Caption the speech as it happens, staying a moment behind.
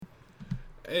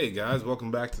Hey guys,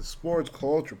 welcome back to Sports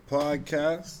Culture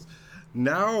Podcast,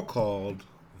 now called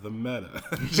The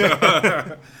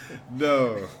Meta.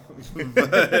 No,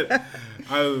 but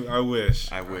I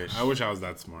wish. I wish. I wish I was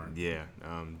that smart. Yeah,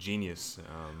 genius.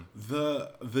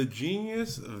 The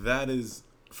genius that is,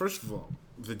 first of all,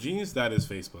 the genius that is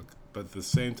Facebook, but at the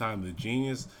same time, the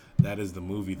genius that is the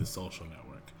movie The Social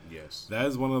Network. Yes. That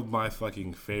is one of my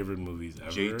fucking favorite movies ever.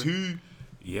 JT.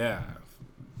 Yeah,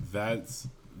 that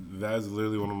is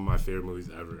literally one of my favorite movies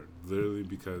ever. Literally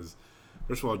because,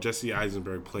 first of all, Jesse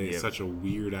Eisenberg plays such a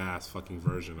weird ass fucking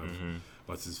version of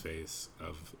what's his face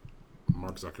of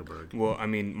Mark Zuckerberg. Well, I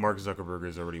mean, Mark Zuckerberg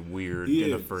is already weird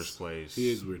in the first place. He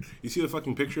is weird. You see the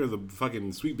fucking picture of the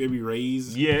fucking Sweet Baby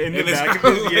Ray's? Yeah, in the back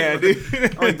of his, yeah,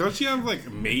 dude. Like, don't you have like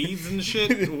maids and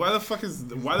shit? Why the fuck are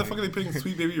they putting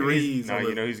Sweet Baby Ray's? No,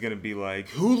 you know he's gonna be like,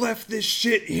 "Who left this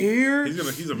shit here?"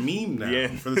 He's a meme now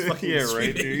Yeah. for this fucking Yeah, Sweet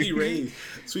right, Baby dude. Ray's.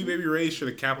 Sweet Baby Ray's should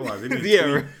have capitalized.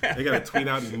 They gotta tweet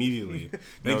out immediately.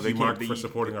 Thank you, Mark, for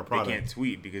supporting our product. They can't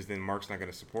tweet because then Mark's not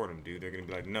gonna support him, dude. They're gonna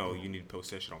be like, "No, you need to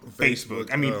post that shit on Facebook.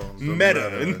 Facebook." I mean, The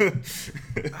Meta.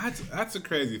 That's a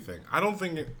crazy thing. I don't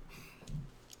think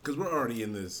because we're already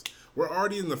in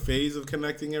the phase of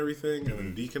connecting everything and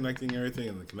then deconnecting everything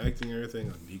and then connecting everything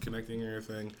and deconnecting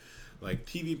everything. Like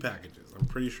TV packages, I'm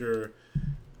pretty sure.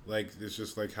 Like it's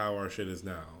just like how our shit is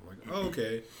now. Like, oh,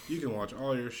 okay, you can watch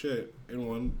all your shit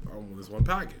in this one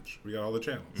package. We got all the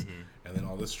channels, and then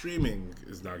all the streaming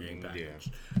is now getting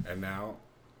packaged, and now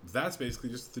that's basically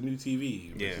just the new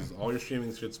TV. Which is all your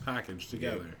streaming shit's packaged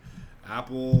together.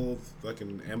 Apple,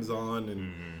 fucking Amazon,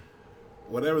 and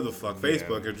whatever the fuck,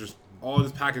 Facebook are just all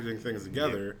just packaging things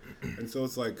together, and so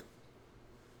it's like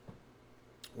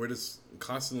we're just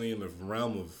constantly in the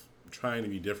realm of trying to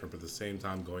be different, but at the same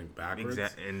time going backwards.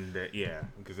 Exactly, and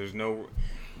because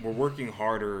we're working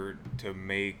harder to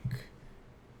make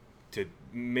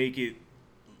it.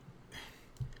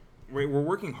 We're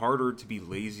working harder to be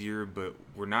lazier, but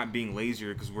we're not being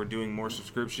lazier because we're doing more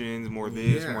subscriptions, more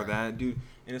this, more that, dude.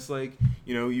 And it's like,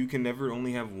 you can never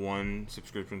only have one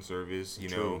subscription service,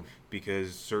 know,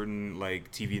 because certain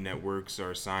like TV networks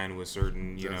are signed with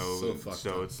certain,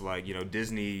 so it's like,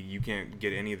 Disney, you can't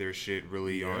get any of their shit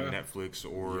really on Netflix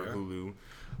or Hulu.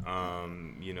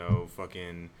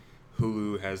 Fucking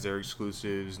Hulu has their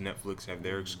exclusives, Netflix have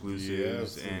their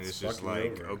exclusives, and it's just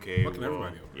like, okay,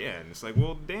 well, yeah, and it's like,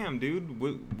 well, damn, dude,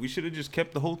 we should have just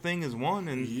kept the whole thing as one,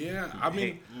 and I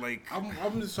mean, like, I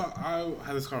had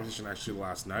this conversation actually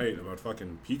last night about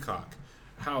fucking Peacock,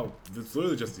 how it's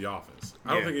literally just The Office.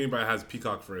 I don't think anybody has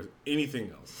Peacock for anything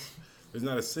else. There's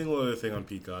not a single other thing on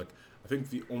Peacock. I think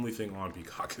the only thing on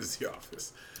Peacock is The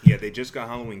Office. Yeah, they just got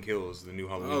Halloween Kills, the new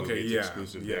Halloween movie. It's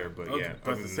exclusive there, but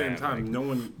but at the same time, no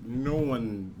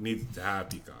one needs to have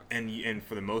Peacock. And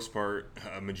for the most part,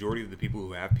 a majority of the people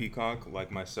who have Peacock,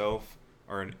 like myself,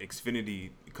 are an Xfinity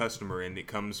customer, and it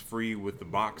comes free with the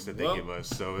box that they give us.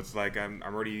 So it's like I'm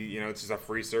already, it's just a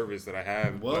free service that I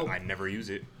have, but I never use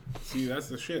it. See, that's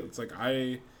the shit. It's like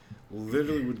I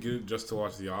literally would get it just to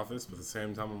watch The Office, but at the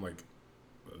same time, I'm like,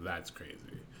 that's crazy.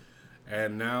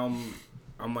 And now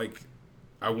I'm like,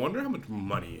 I wonder how much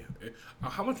money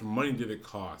did it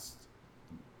cost?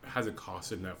 Has it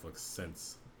costed Netflix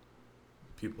since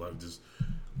people have just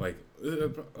like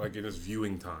in its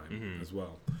viewing time as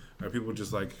well? Are people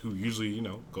just like who usually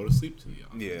go to sleep to The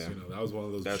Office? Yeah, that was one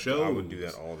of those shows. I would do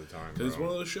that all the time. Because it's one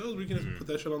of those shows where you can just put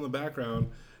that shit on the background,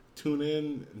 tune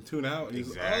in and tune out, and you're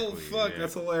like, oh fuck,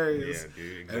 that's hilarious. Yeah,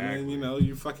 dude, exactly. And then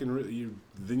you fucking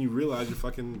then you realize you're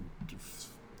fucking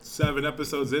 7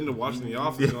 episodes into watching The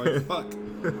Office, and you're like, fuck,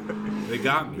 they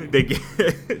got me.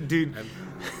 Dude.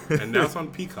 And now it's on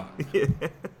Peacock. Yeah.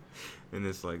 And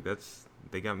it's like,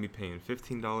 they got me paying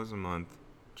 $15 a month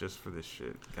just for this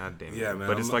shit. God damn it. Yeah, man.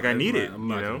 But it's like, I need it, I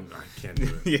can't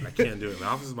do it. I can't do it. The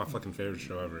Office is my fucking favorite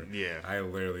show ever. Yeah. I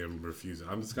literally am refusing.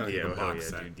 I'm just gonna get the box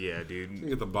set. Dude. Yeah, dude. I'm gonna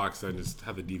get the box set and just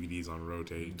have the DVDs on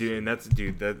rotate. Dude, and that's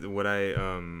what I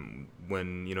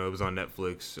when it was on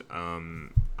Netflix,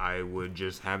 I would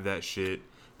just have that shit.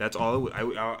 That's all.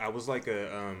 I was like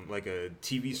a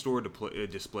TV store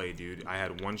display, dude. I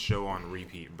had one show on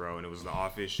repeat, bro, and it was The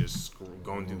Office, just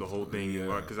going through the whole thing.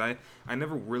 Because I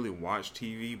never really watched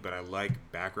TV, but I like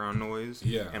background noise.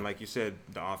 Yeah. And like you said,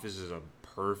 The Office is a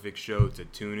perfect show to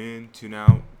tune in, tune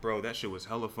out, bro. That shit was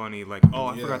hella funny. Like,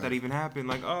 I forgot that even happened.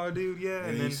 Like, oh, dude, yeah.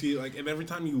 And then you see, like, and every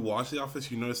time you watch The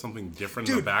Office, you notice something different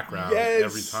in the background.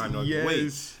 Every time, you're like,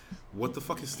 wait, what the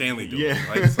fuck is Stanley doing? Yeah.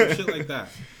 Like some shit like that.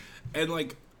 And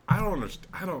like, I don't understand.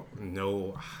 I don't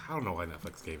know why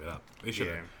Netflix gave it up. They should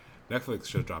have. Netflix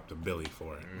should have dropped a Billy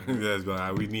for it.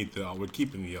 We're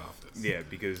keeping The Office. Yeah,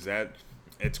 because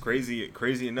it's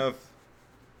crazy enough.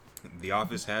 The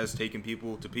Office has taken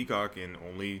people to Peacock, and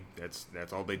only that's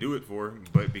all they do it for.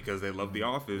 But because they love The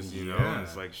Office, you know, and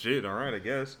it's like shit. All right, I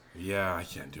guess. Yeah, I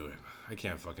can't do it. I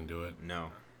can't fucking do it.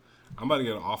 No. I'm about to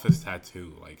get an Office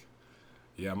tattoo. Like,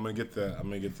 yeah, I'm gonna get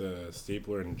the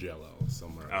stapler and Jello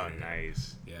somewhere. Oh,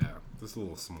 nice. Yeah, this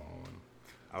little small one.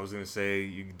 I was gonna say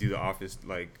you could do The Office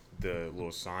like the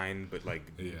little sign, but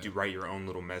like do write your own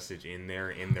little message in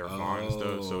their font and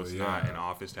stuff. So it's not an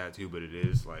Office tattoo, but it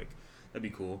is like that'd be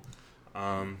cool.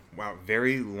 Wow,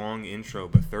 very long intro,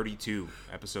 but 32,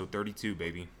 episode 32,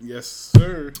 baby. Yes,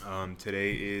 sir.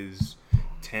 Today is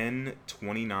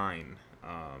 10/29,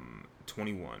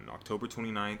 21, October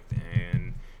 29th,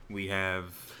 and we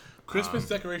have Christmas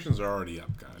decorations are already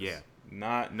up, guys. Yeah,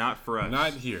 not for us.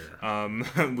 Not here.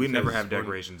 We never have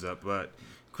decorations up, but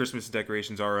Christmas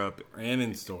decorations are up and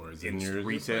in stores. In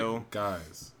retail, like,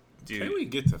 guys. Dude. Can we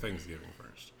get to Thanksgiving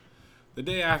first? The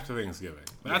day after Thanksgiving.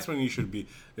 That's when you should be.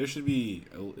 It should be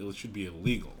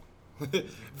illegal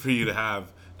for you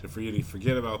to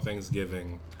forget about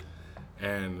Thanksgiving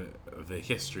and the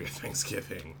history of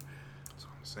Thanksgiving. That's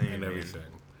what I'm saying, and man. everything.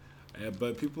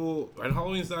 But people, and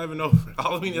Halloween's not even over.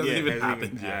 Halloween hasn't even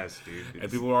happened yet. Dude.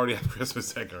 And people already have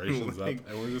Christmas decorations up.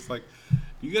 And we're just like,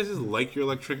 you guys just like your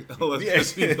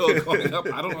electricity bill going up?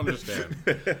 I don't understand.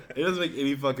 It doesn't make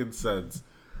any fucking sense.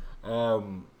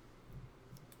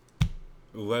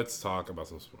 Let's talk about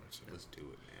some sports here. Let's do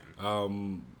it,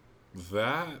 man.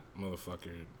 That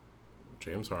motherfucker,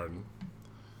 James Harden,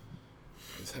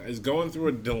 is going through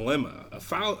a dilemma. A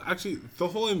foul. Actually, the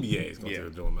whole NBA is going through a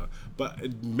dilemma, but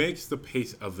it makes the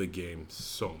pace of the game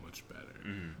so much better.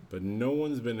 Mm-hmm. But no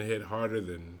one's been hit harder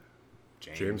than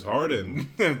James Harden.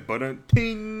 But a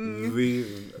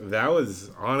ting. That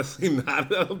was honestly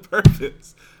not on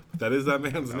purpose. But that is that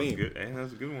man's name. Good. Hey, that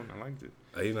was a good one. I liked it.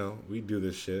 You know, we do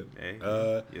this shit. Hey,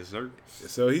 yes, sir.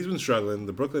 So he's been struggling.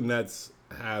 The Brooklyn Nets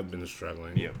have been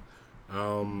struggling. Yep.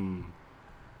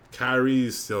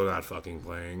 Kyrie's still not fucking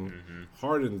playing. Mm-hmm.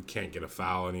 Harden can't get a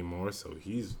foul anymore, so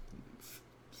he's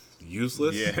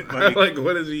useless. Yeah, like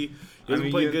what is he? He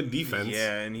doesn't play good defense.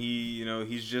 Yeah, and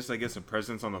he's just, I guess, a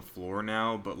presence on the floor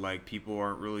now, but like people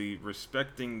aren't really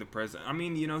respecting the presence. I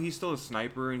mean, he's still a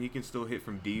sniper and he can still hit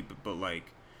from deep, but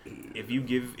like if you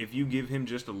give him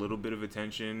just a little bit of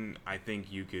attention, I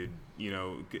think you could,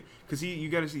 because you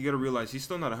got to realize he's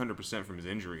still not 100% from his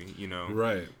injury,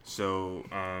 Right. So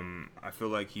I feel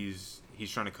like he's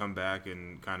trying to come back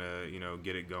and kind of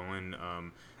get it going.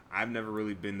 I've never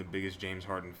really been the biggest James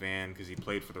Harden fan because he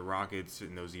played for the Rockets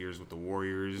in those years with the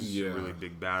Warriors, really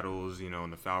big battles,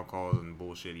 and the foul calls and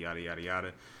bullshit, yada yada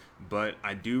yada. But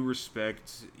I do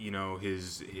respect,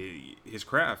 his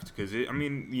craft because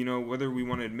whether we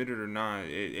want to admit it or not,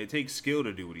 it takes skill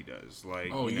to do what he does. Like,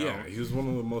 he was one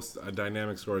of the most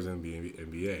dynamic scorers in the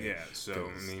NBA. Yeah, so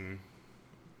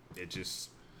it just.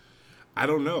 I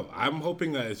don't know. I'm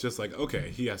hoping that it's just like,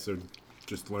 okay, he has to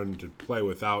just learn to play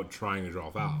without trying to draw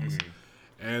fouls,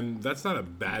 and that's not a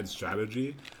bad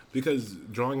strategy because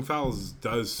drawing fouls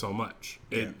does so much.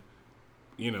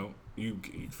 You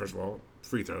first of all.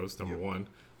 Free throws, number one.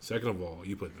 Second of all,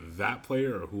 you put that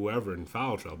player or whoever in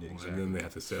foul trouble, and then they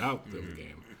have to sit out the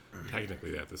game.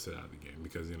 Technically, they have to sit out of the game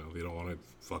because, they don't want to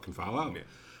fucking foul out.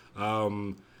 Yeah.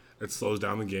 It slows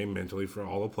down the game mentally for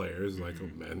all the players,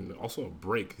 and also a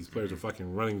break. These players are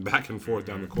fucking running back and forth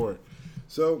down the court.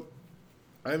 So,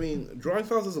 drawing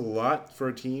fouls is a lot for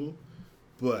a team,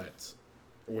 but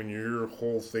when your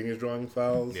whole thing is drawing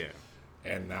fouls... Yeah.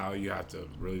 And now you have to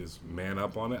really just man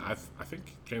up on it. I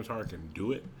think James Harden can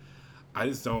do it. I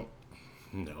just don't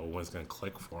know when it's going to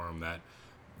click for him that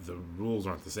the rules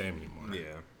aren't the same anymore.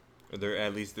 Yeah. They're,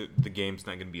 at least the game's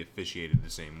not going to be officiated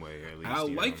the same way. At least, and I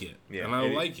like it. Yeah, and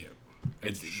I like it.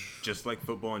 It's just like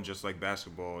football and just like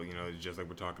basketball, just like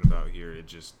we're talking about here. It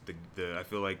just, I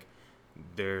feel like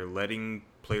they're letting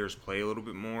players play a little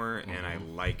bit more, and I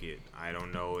like it. I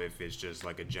don't know if it's just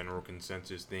like a general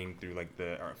consensus thing through like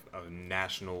the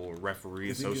National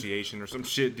Referee Association or some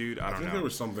shit, dude. I don't know. I think there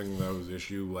was something that was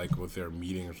issue like with their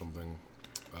meeting or something,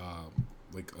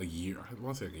 like a year. I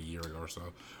want to say like a year ago or so,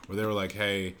 where they were like,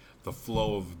 "Hey, the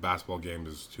flow of basketball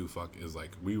games is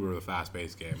like we were the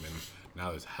fast-paced game, and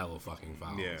now there's hella fucking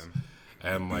fouls." Yeah.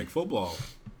 And like football,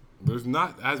 there's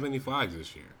not as many flags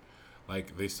this year.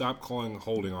 Like, they stopped calling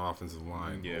holding offensive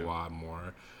line a lot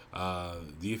more.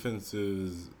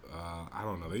 Defenses, I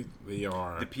don't know. They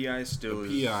are... The PI still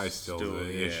the PI is still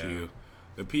the issue.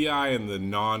 The PI and the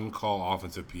non-call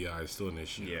offensive PI is still an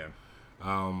issue. Yeah.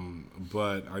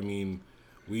 But,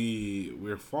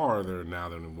 we're farther now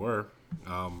than we were.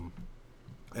 And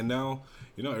now,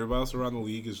 everybody else around the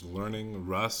league is learning.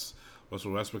 Russ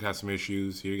Russell Westbrook had some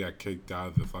issues. He got kicked out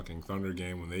of the fucking Thunder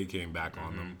game when they came back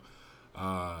on them.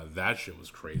 That shit was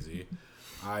crazy.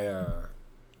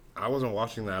 I wasn't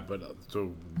watching that, but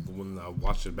so when I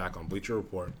watched it back on Bleacher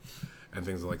Report and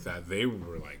things like that, they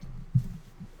were like,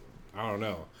 I don't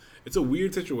know. It's a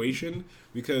weird situation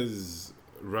because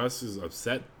Russ is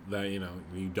upset that,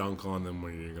 you dunk on them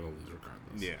when you're going to lose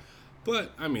regardless. Yeah.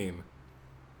 But, I mean,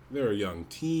 they're a young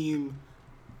team.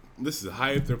 This is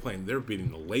hype. They're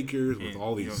beating the Lakers with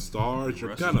all these stars.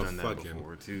 You're gonna fucking.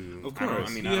 Before too. Of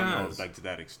course, I don't know like to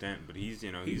that extent, but he's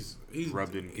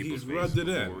rubbed it in people's faces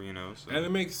before, So. And it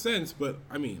makes sense. But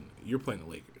I mean, you're playing the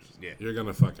Lakers. Yeah. You're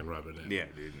gonna fucking rub it in. Yeah,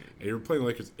 dude. And you're playing the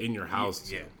Lakers in your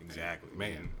house. Yeah, exactly.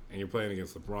 Man, and you're playing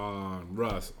against LeBron,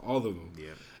 Russ, all of them.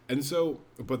 Yeah. And so,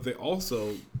 but they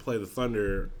also play the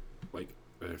Thunder like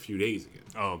a few days ago.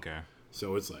 Oh, okay.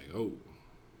 So it's like,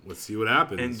 let's see what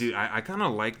happens. And dude, I kind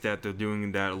of like that they're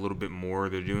doing that a little bit more.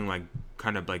 They're doing like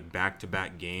kind of like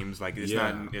back-to-back games. Like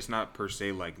it's not per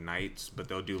se like nights, but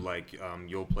they'll do like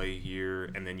you'll play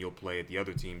here and then you'll play at the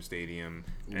other team stadium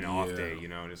an off day.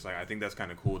 And it's like I think that's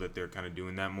kind of cool that they're kind of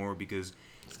doing that more because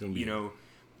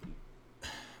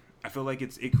I feel like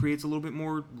it creates a little bit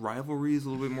more rivalries, a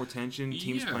little bit more tension.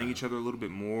 Teams playing each other a little bit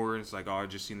more. And it's like, I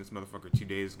just seen this motherfucker 2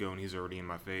 days ago, and he's already in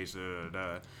my face. And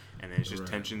then it's just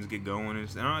tensions get going. And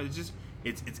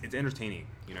it's entertaining,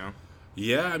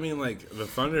 Yeah, I mean, like the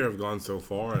Thunder have gone so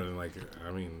far, and like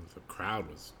I mean, the crowd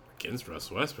was against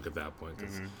Russell Westbrook at that point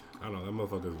because I don't know, that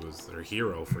motherfucker was their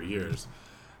hero for years,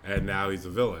 and now he's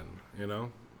a villain.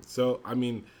 So I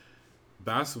mean,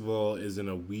 basketball is in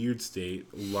a weird state.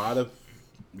 A lot of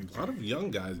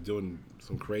young guys doing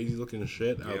some crazy looking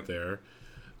shit out there.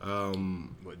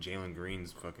 Jalen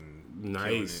Green's fucking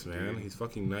nice, man. Dude. He's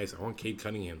fucking nice. I want Cade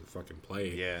Cunningham to fucking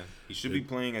play. Yeah, he should be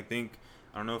playing. I think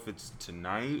I don't know if it's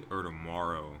tonight or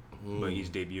tomorrow, but he's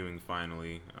debuting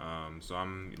finally. So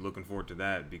I'm looking forward to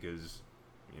that because,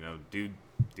 dude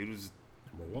was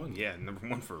number one. Yeah, number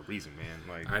one for a reason, man.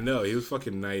 Like I know he was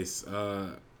fucking nice.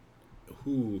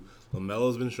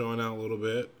 LaMelo's been showing out a little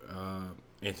bit.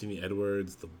 Anthony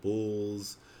Edwards, the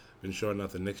Bulls, been showing out.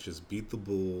 The Knicks just beat the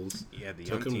Bulls. Yeah, the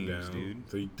young teams, dude.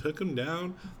 They took them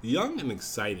down. The young and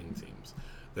exciting teams.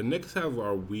 The Knicks have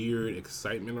our weird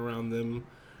excitement around them.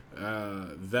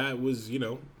 That was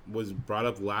brought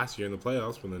up last year in the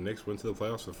playoffs when the Knicks went to the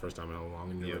playoffs for the first time in how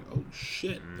long, and you're like, oh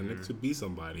shit, the Knicks could be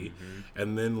somebody.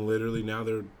 And then literally now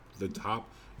they're the top,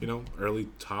 early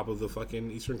top of the fucking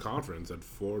Eastern Conference at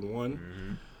 4-1.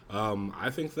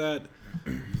 I think that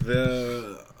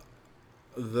the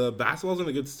basketball's in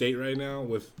a good state right now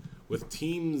with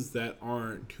teams that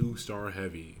aren't too star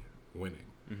heavy winning.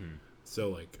 So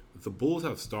like the Bulls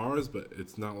have stars, but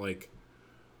it's not like,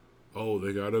 oh,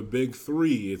 they got a big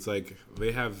three. It's like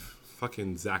they have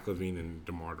fucking Zach LaVine and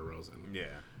DeMar DeRozan. Yeah.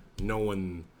 No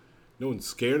one's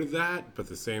scared of that, but at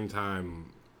the same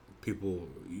time,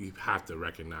 you have to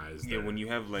recognize. Yeah, when you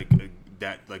have like a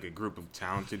group of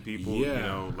talented people,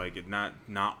 like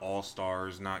not all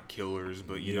stars, not killers,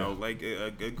 but like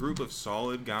a group of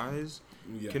solid guys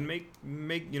can make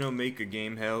a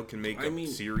game hell, can make a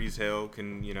series hell,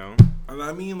 can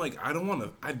I mean, like I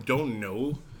don't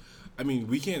know. I mean,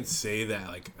 we can't say that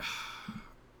like.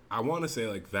 I want to say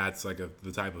like that's like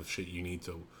the type of shit you need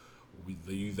to.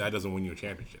 That doesn't win you a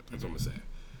championship. That's what I'm gonna say.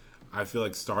 I feel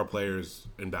like star players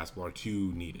in basketball are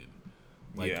too needed.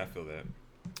 Like, I feel that.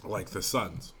 Like the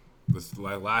Suns,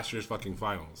 like last year's fucking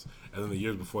finals, and then the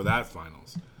years before that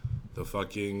finals, the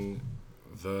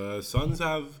Suns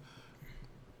have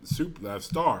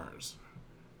stars,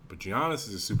 but Giannis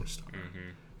is a superstar,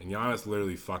 and Giannis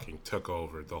literally fucking took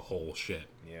over the whole shit.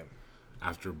 Yeah.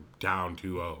 After down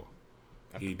 2-0,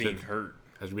 after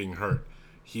being hurt.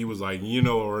 He was like,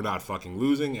 we're not fucking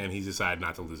losing, and he decided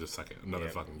not to lose another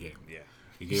fucking game. Yeah.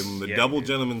 He gave him the double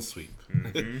gentleman sweep,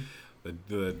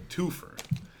 the twofer,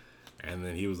 and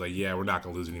then he was like, we're not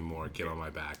gonna lose anymore. Get on my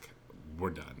back. We're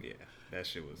done. Yeah, that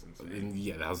shit was insane. And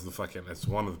that was that's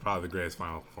one of probably the greatest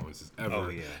final performances ever. Oh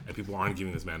yeah. And people aren't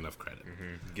giving this man enough credit.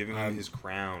 Giving him his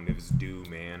crown, if it's due,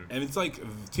 man. And it's like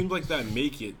teams like that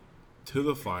make it to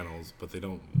the finals, but they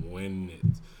don't win it.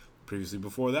 Previously,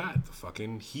 before that, the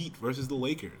fucking Heat versus the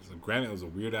Lakers. And granted, it was a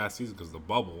weird ass season because of the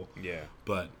bubble. Yeah.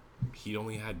 But Heat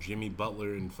only had Jimmy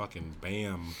Butler and fucking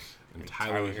Bam and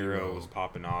Tyler Hero was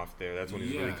popping off there. That's when he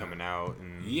was really coming out.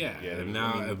 And and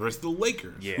now versus the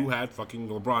Lakers, who had fucking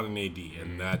LeBron and AD,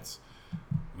 and that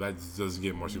doesn't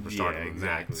get more superstar than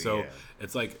that. So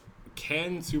it's like,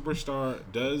 can superstar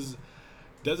does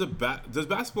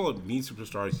basketball need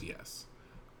superstars? Yes.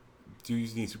 Do you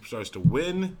need superstars to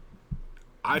win?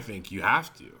 I think you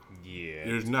have to. Yeah.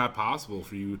 It's not possible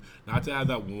for you not to have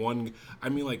that one. I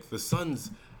mean, like the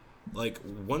Suns, like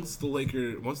once Drew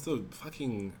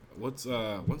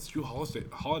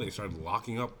Holiday started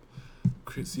locking up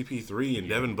CP3 and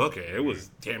Devin Booker, it was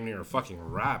damn near a fucking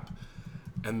wrap.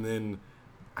 And then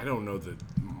I don't know the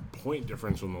point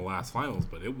difference from the last finals,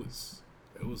 but it was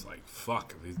like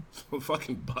fuck, these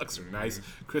fucking Bucks are nice.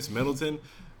 Chris Middleton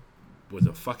was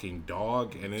a fucking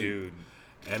dog, and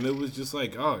it was just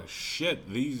like, oh shit,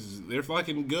 they're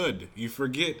fucking good. You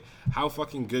forget how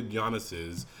fucking good Giannis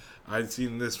is. I'd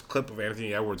seen this clip of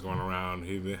Anthony Edwards going around.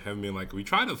 Him being like, we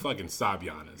try to fucking stop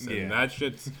Giannis, and that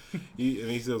shit's.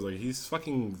 He says like he's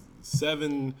fucking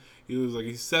 7. He was like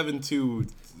he's 7'2",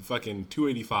 fucking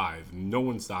 285. No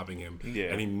one's stopping him,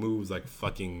 and he moves like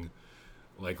fucking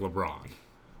like LeBron.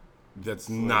 That's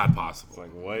not possible. It's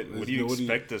like what do you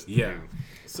expect us to do?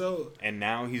 So and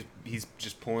now he's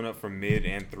just pulling up from mid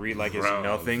and 3 like it's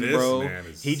nothing, bro.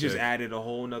 He just added a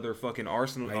whole nother fucking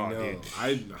arsenal. I know.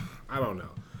 I don't know.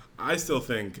 I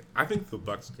think the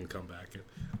Bucks can come back, and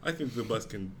I think the Bucks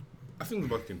can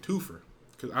twofer,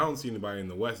 because I don't see anybody in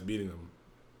the West beating them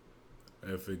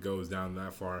if it goes down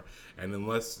that far, and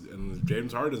unless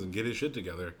James Harden doesn't get his shit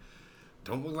together,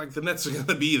 don't look like the Nets are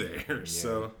gonna be there. Yeah.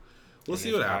 So we'll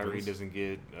see what happens. Kyrie doesn't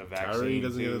get a vaccine. Kyrie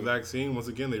doesn't get a vaccine. Once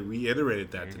again, they reiterated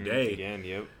that today. Again,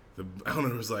 yep. The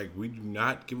owner was like, "We do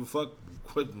not give a fuck.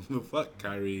 What the fuck,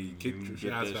 Kyrie? Get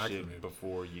your ass vaccinated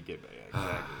before you get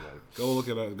back."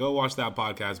 Exactly. Go watch that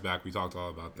podcast back. We talked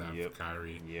all about that. Yep. For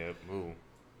Kyrie. Yep. Ooh,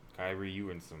 Kyrie, you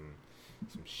in some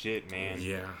shit, man.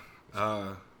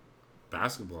 Yeah.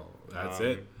 Basketball. That's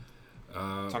it.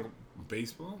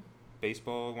 Baseball.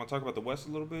 Baseball. Want to talk about the West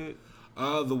a little bit?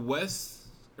 The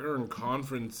Western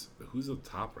Conference. Who's up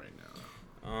top right now?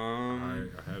 I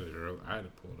had it early. I had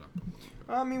to pull it up.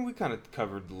 I mean, we kind of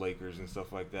covered the Lakers and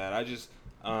stuff like that. I just,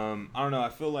 I don't know. I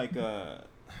feel like the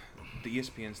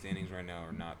ESPN standings right now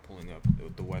are not pulling up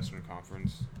the Western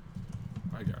Conference.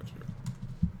 I got you.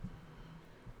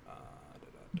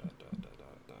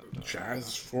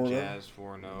 Jazz 4-0.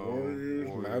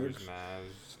 Warriors,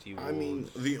 Mavs, T-Wolves. I mean,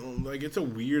 it's a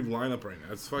weird lineup right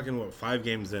now. It's fucking 5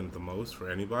 games in at the most for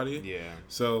anybody. Yeah.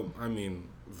 So I mean,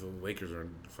 the Lakers are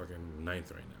fucking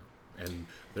 9th right now, and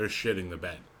they're shitting the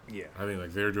bed. Yeah. I mean,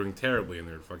 like they're doing terribly, and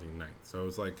they're fucking 9th. So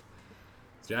it's like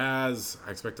Jazz.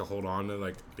 I expect to hold on to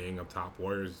like being up top.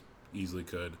 Warriors easily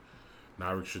could.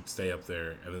 Mavericks should stay up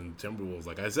there, and then Timberwolves.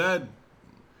 Like I said.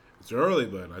 It's early,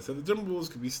 but I said the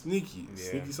Timberwolves could be sneaky. Yeah.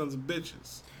 Sneaky sons of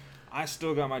bitches. I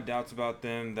still got my doubts about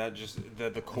them. That just the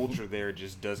culture there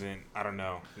just doesn't. I don't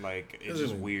know. Like it's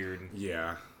just weird.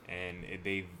 Yeah. And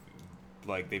they've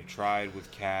tried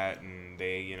with Cat, and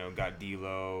they got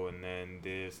D'Lo, and then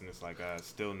this, and it's like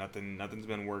still nothing's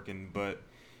been working. But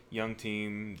young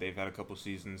team, they've had a couple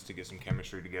seasons to get some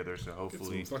chemistry together, so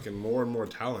hopefully get some fucking more and more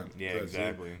talent. Yeah,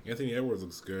 exactly. Anthony Edwards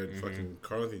looks good. Fucking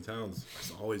Karl-Anthony Towns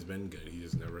has always been good. He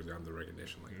just never gotten the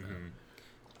recognition like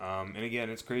that. And again,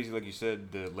 it's crazy, like you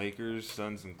said, the Lakers,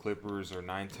 Suns, and Clippers are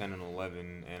 9, 10, and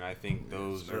 11, and I think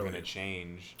those are going to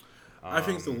change. I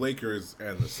think the Lakers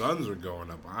and the Suns are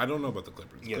going up. I don't know about the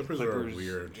Clippers. Yeah, Clippers are a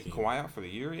weird team. Kawhi out for the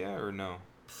year, yeah, or no?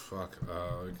 Fuck.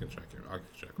 You can check here. I can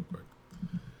check real quick.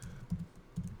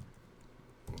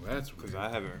 That's because I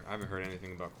haven't heard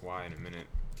anything about Kawhi in a minute.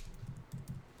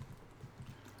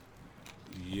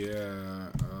 Yeah.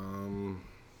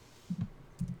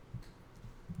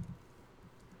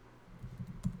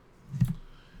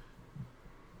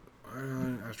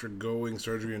 After going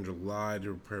surgery in July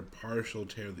to repair partial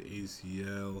tear of the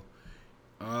ACL,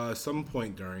 some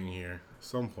point during here,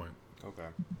 some point. Okay.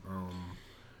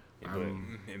 But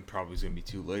it probably is gonna be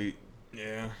too late.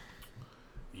 Yeah.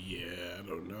 Yeah, I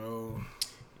don't know.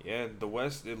 Yeah, the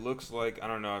West, it looks like, I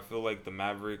don't know, I feel like the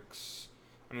Mavericks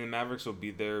will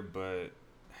be there, but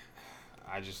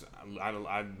I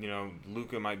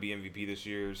Luka might be MVP this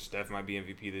year, Steph might be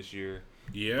MVP this year.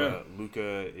 Yeah. But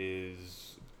Luka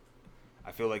is,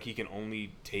 I feel like he can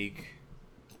only take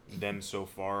them so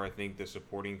far. I think the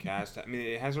supporting cast, I mean,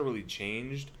 it hasn't really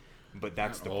changed, but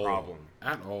that's the problem.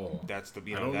 At all. That's the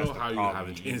I don't know how you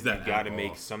haven't changed that. You got to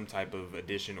make some type of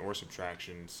addition or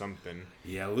subtraction, something.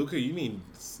 Yeah, Luka, you need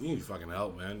fucking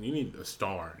help, man. You need a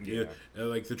star. Yeah.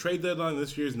 Like the trade deadline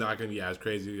this year is not going to be as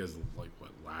crazy as like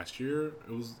what last year. It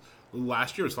was.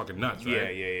 Last year was fucking nuts,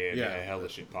 right? Yeah. Hella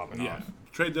shit popping off.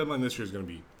 Trade deadline this year is going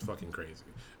to be fucking crazy.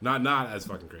 Not as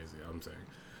fucking crazy, I'm saying.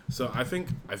 So I think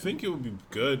it would be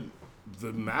good.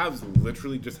 The Mavs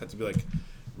literally just had to be like,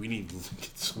 we need to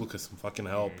get Luka some fucking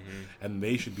help, and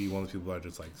they should be one of the people that are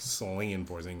just like slinging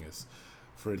Porzingis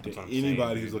for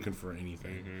anybody who's looking for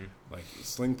anything. Like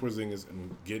sling Porzingis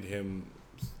and get him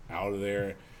out of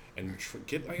there and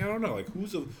get like I don't know like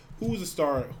who's a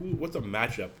star what's a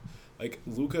matchup like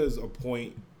Luka is a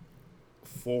point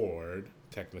forward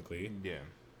technically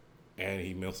and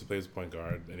he mostly plays point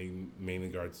guard and he mainly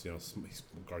guards he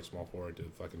guards small forward to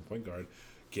fucking point guard.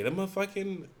 Get him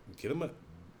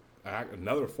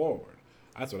another forward.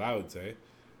 That's what I would say.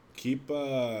 Keep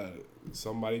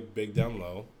somebody big down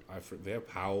low. They have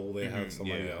Powell. They have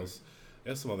somebody else. They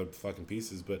have some other fucking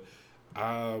pieces, but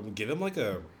get him like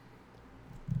a.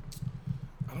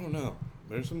 I don't know.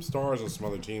 There's some stars on some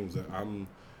other teams that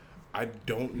I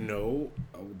don't know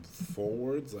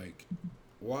forwards like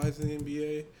wise in the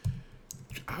NBA.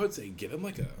 I would say get him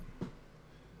like a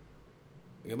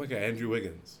Andrew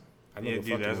Wiggins. I know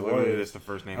the fucking Warriors. That's the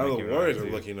first name. I know the Warriors are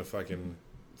looking to fucking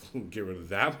get rid of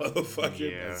that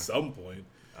motherfucker at some point.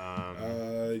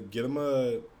 Get him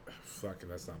a fucking.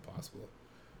 That's not possible.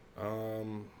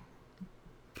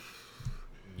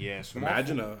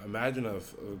 Imagine a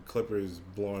Clippers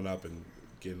blowing up and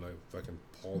getting like fucking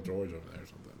Paul George over there or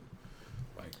something.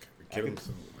 Like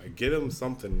get him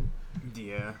something.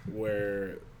 Yeah.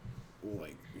 Where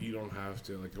like you don't have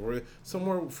to like or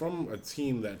somewhere from a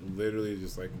team that literally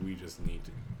just like we just need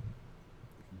to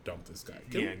dump this guy.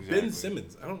 Get him exactly. Ben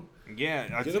Simmons. Get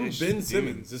him Ben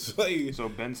Simmons. It's like so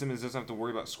Ben Simmons doesn't have to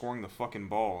worry about scoring the fucking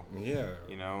ball. Yeah,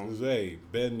 you know. Hey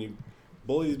Ben, you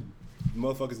bully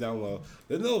motherfuckers down low.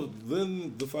 Then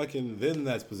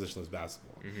that's positionless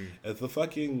basketball. If the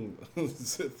fucking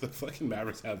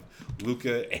Mavericks have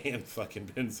Luka and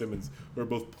fucking Ben Simmons, who are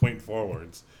both point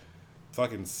forwards,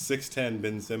 fucking 6'10"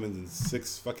 Ben Simmons and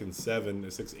 6'7" or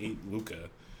 6'8" Luka.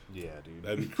 Yeah, dude,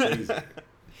 that'd be crazy.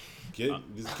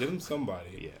 Just get him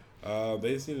somebody. Yeah.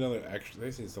 They just need they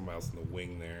just need somebody else in the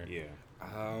wing there. Yeah.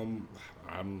 I'm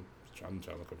trying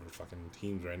to look over fucking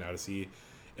teams right now to see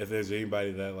if there's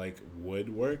anybody that like would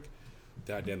work.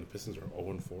 God damn, the Pistons are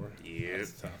 0-4. Yeah,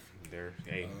 that's tough. They're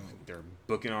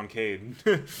booking on Cade.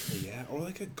 Yeah, or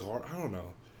like a guard. I don't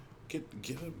know. Get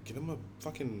him a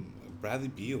fucking Bradley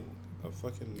Beal.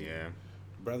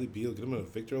 Bradley Beal. Get him a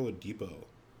Victor Oladipo.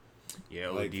 Yeah,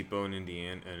 Oladipo in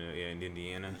Indiana. In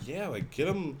Indiana. Yeah, like get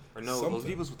him. Or no,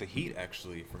 Oladipo's with the Heat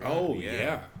actually. Oh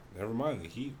yeah. Never mind. The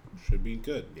Heat should be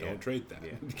good. Yeah. Don't trade that.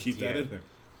 Yeah. Keep that in there.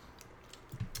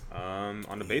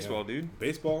 On the baseball, dude.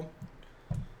 Baseball.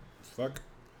 Fuck.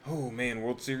 Oh man,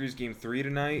 World Series Game 3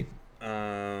 tonight. Fuck,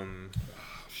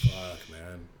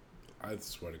 man. I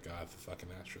swear to God, the fucking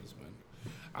Astros win.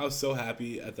 I was so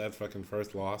happy at that fucking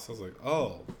first loss. I was like,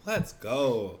 oh, let's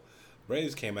go.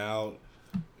 Braves came out.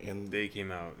 And they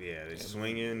came out, they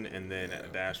swinging, and then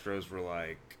the Astros were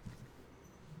like,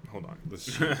 hold on. Let's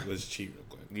cheat real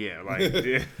quick. Yeah, like.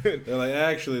 They're like,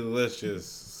 actually, let's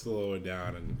just slow it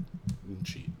down and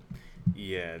cheat.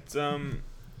 Yeah,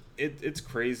 it's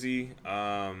crazy.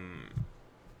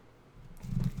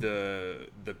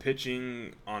 The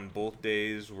pitching on both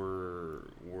days were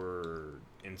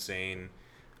insane,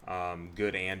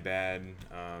 good and bad.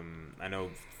 I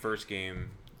know first game,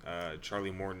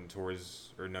 Charlie Morton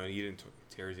he didn't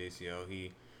tear his ACL.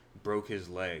 He broke his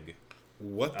leg.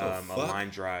 What the fuck? A line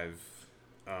drive.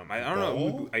 I don't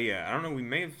know. I don't know. We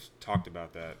may have talked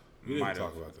about that. We didn't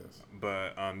talk about this.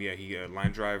 But, he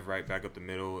line drive right back up the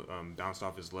middle, bounced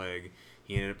off his leg.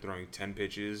 He ended up throwing 10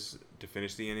 pitches to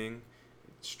finish the inning,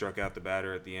 struck out the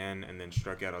batter at the end, and then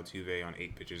struck out Altuve on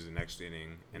 8 pitches the next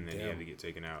inning, and then he had to get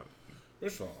taken out.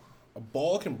 First of all, a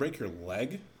ball can break your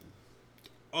leg?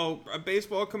 Oh, a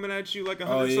baseball coming at you like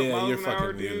 100-something miles an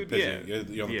hour, dude?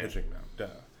 You're pitching now. Duh.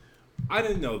 I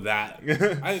didn't know that.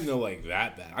 I didn't know like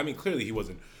that bad. I mean, clearly he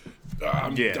wasn't.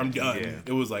 I'm done. Yeah.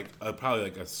 It was like probably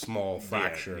like a small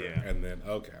fracture, and then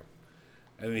and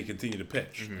then he continued to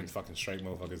pitch and fucking strike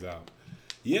motherfuckers out.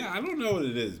 Yeah, I don't know what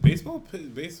it is.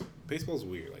 Baseball's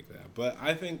weird like that, but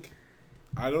I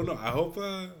don't know. I hope.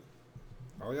 I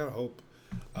gotta hope.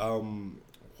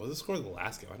 What was the score of the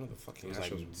last game? I know the fucking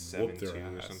Astros whooped their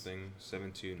ass. Or something.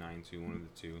 7-2, 9-2, one of the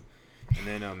two. And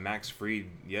then Max Fried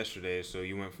yesterday, so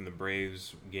you went from the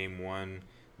Braves game 1,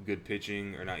 good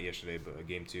pitching, or not yesterday, but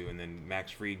game 2, and then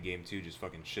Max Fried game 2 just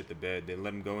fucking shit the bed. They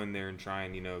let him go in there and try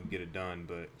and get it done,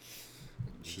 but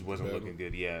it wasn't looking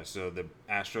good. Yeah, so the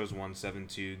Astros won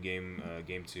 7-2 game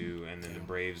 2, and then the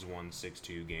Braves won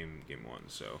 6-2 game 1.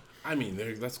 So I mean,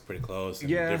 that's pretty close.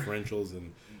 And differentials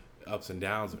and ups and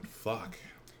downs, but fuck.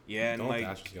 Yeah, and the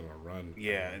Astros gonna run.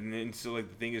 Yeah, and then so the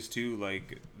thing is too,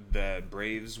 the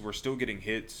Braves were still getting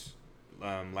hits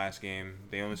last game.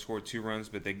 They only scored 2 runs,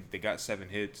 but they got 7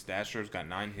 hits. The Astros got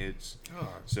 9 hits.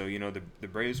 Oh. So the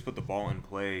Braves put the ball in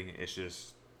play. It's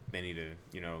just they need to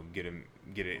get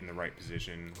it in the right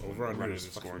position. Over under is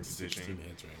scoring position. 16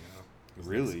 hits right now.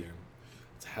 Really?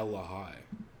 It's hella high.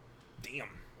 Damn.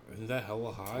 Isn't that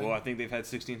hella high? Well, I think they've had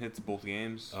 16 hits both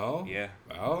games. Oh? Yeah.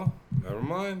 Oh? Never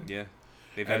mind. Yeah.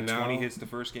 They've had 20 hits the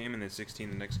first game and then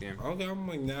 16 the next game. Okay, I'm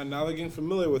like, now they're getting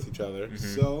familiar with each other. Mm-hmm.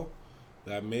 So,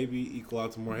 that maybe equal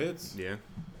out to more hits. Yeah.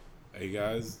 Hey,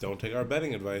 guys, don't take our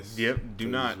betting advice. Yep, do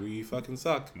not. We fucking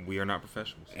suck. We are not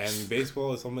professionals. And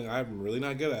baseball is something I'm really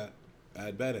not good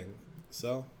at betting.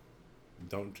 So,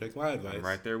 don't take my advice. I'm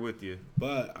right there with you.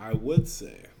 But I would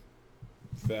say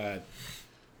that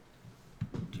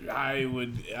I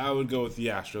would go with the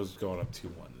Astros going up 2-1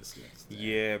 this next day.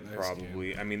 Yeah,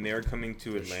 probably. Game. I mean, they are coming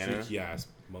to Atlanta. Yes,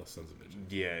 most sons of bitches.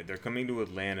 Yeah, they're coming to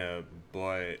Atlanta,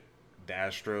 but the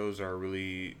Astros are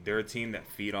they're a team that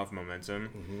feed off momentum.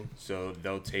 Mm-hmm. So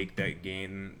they'll take that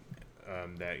game,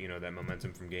 that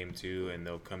momentum from game 2, and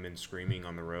they'll come in screaming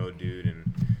on the road, dude.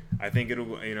 And I think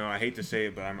it'll, I hate to say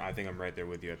it, but I think I'm right there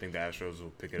with you. I think the Astros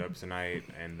will pick it up tonight,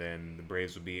 and then the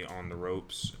Braves will be on the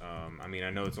ropes. I mean,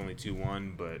 I know it's only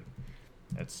 2-1, but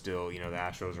that's still, the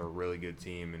Astros are a really good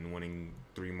team, and winning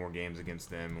 3 more games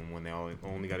against them, and when they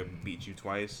only got to beat you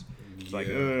twice, it's like,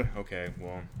 okay,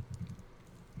 well.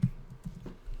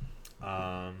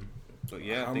 But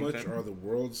yeah, how much are the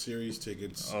World Series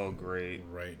tickets? Oh, great!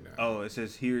 Right now. Oh, it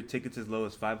says here tickets as low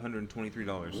as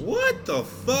 $523. What the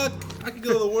fuck? I could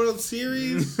go to the World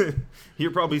Series.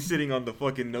 You're probably sitting on the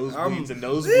fucking nosebleeds and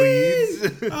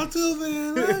nosebleeds. Until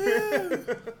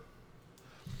then,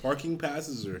 parking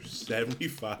passes are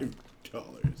 $75.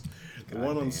 The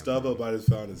one on StubHub I just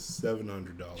found is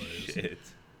 $700. Shit.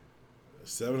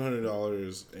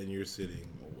 $700, and you're sitting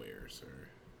where, sir?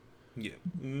 Yeah,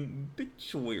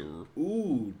 bitch, where?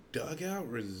 Ooh, dugout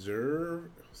reserve,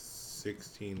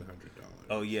 $1,600.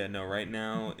 Oh yeah, no. Right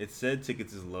now, it said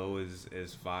tickets as low as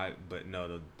 $5, but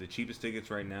no, the cheapest tickets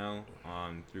right now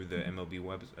through the MLB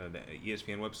the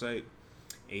ESPN website,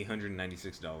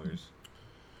 $896.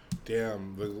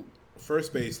 Damn, the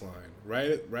first base line,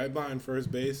 right behind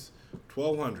first base,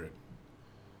 $1,200.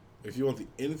 If you want the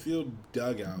infield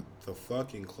dugout, the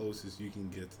fucking closest you can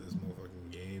get to this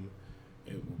motherfucking game,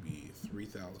 it will be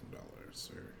 $3,000,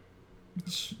 sir.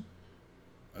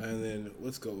 And then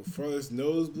let's go furthest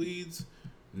nosebleeds,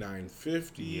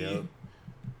 $950. Yep.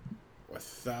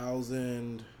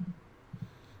 1,000.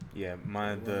 Yeah,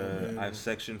 I have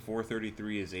section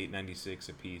 433 is $896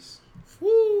 a piece.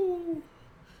 Woo!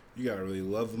 You gotta really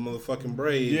love the motherfucking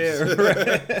Braves. Yeah.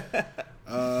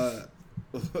 Right.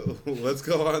 Let's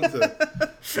go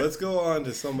on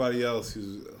to somebody else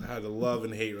who's had a love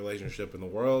and hate relationship in the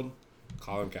world.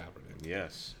 Colin Kaepernick.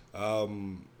 Yes.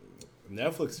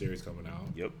 Netflix series coming out.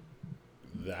 Yep.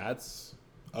 That's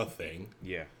a thing.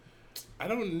 Yeah. I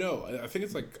don't know. I think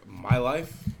it's like My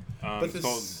Life. But it's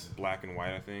called Black and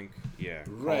White, I think. Yeah.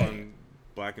 Right. Colin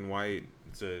Black and White.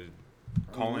 It's a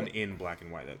Colin in Black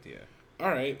and White. All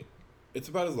right. It's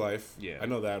about his life. Yeah. I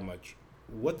know that much.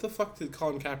 What the fuck did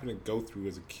Colin Kaepernick go through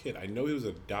as a kid? I know he was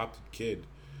an adopted kid,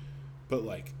 but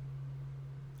like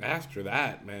after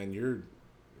that, man, you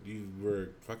were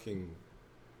fucking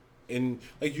in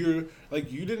you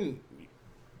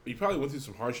probably went through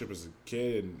some hardship as a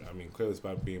kid, and I mean clearly it's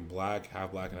about being half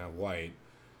black and half white.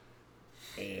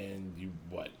 And you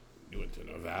went to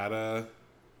Nevada?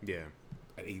 Yeah.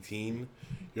 At 18,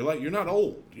 you're not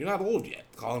old. You're not old yet.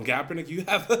 Colin Kaepernick, you're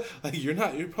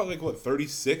probably like, what,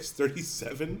 36,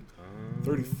 37,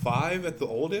 35 at the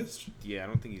oldest? Yeah, I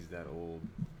don't think he's that old.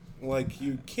 Like,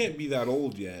 you can't be that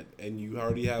old yet, and you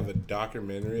already have a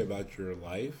documentary about your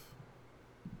life?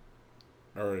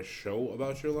 Or a show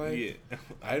about your life? Yeah.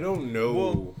 I don't know.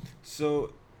 Well,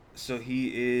 so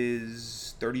he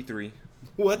is 33.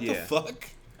 What the fuck?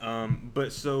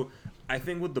 But so I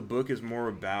think what the book is more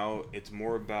about,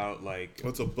 like...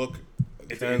 What's a book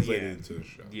translated into the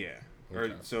show? Yeah.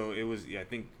 Okay. So it was,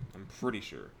 I'm pretty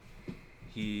sure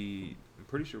it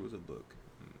was a book.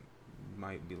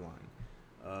 Might be lying.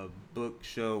 Book,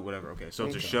 show, whatever. Okay, so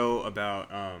it's a show about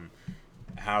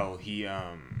how he...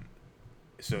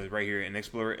 So right here, an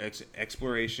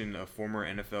exploration of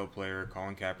former NFL player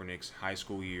Colin Kaepernick's high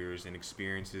school years and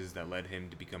experiences that led him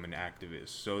to become an activist.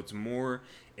 So it's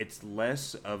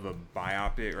less of a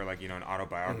biopic or like, an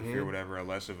autobiography or whatever, or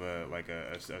less of a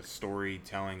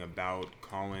storytelling about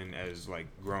Colin as like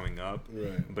growing up.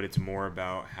 Right. But it's more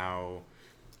about how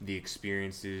the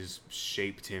experiences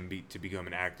shaped him to become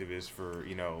an activist for,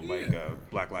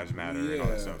 Black Lives Matter and all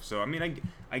that stuff. So, I mean,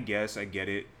 I guess I get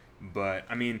it, but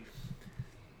I mean...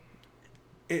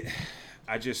 the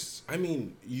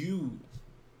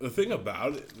thing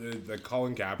about it, the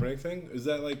Colin Kaepernick thing, is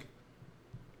that, like,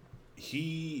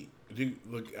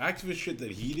 activist shit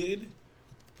that he did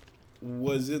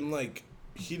was in, like,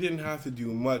 he didn't have to do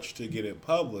much to get it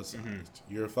publicized.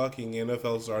 Mm-hmm. You're a fucking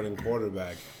NFL starting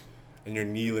quarterback, and you're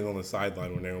kneeling on the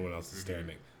sideline when everyone else is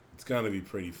standing. It's gonna be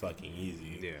pretty fucking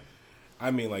easy. Yeah.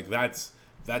 I mean, like that's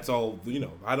all. You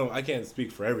know, I can't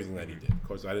speak for everything that he did. Of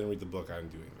course, I didn't read the book. I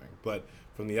didn't do anything. But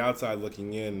from the outside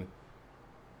looking in,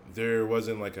 there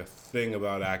wasn't like a thing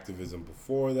about activism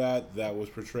before that was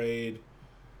portrayed.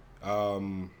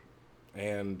 And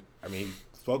I mean, he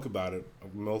spoke about it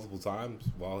multiple times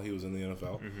while he was in the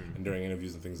NFL and during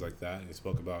interviews and things like that. And he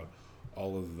spoke about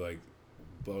all of like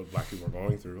what black people are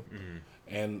going through.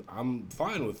 And I'm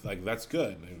fine with like that's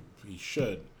good. And he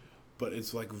should. But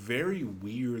it's like very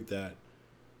weird that,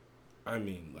 I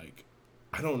mean, like,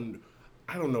 I don't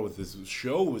know what this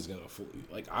show is gonna fully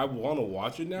like. I want to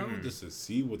watch it now just to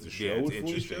see what the show would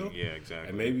fully show. Yeah, exactly.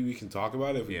 And maybe we can talk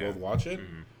about it if we both watch it.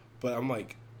 But I'm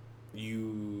like,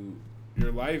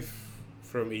 your life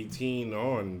from 18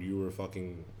 on, you were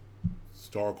fucking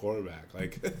star quarterback.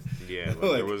 Like, yeah, like,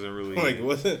 there wasn't really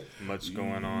wasn't much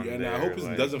going on. And there, I hope it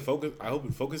like, doesn't focus. I hope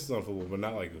it focuses on football, but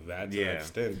not like that to that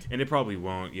extent. And it probably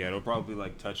won't. Yeah, it'll probably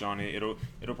like touch on it.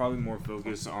 It'll probably more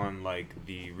focus on like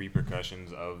the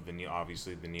repercussions of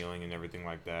obviously the kneeling and everything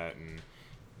like that. And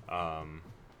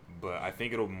but I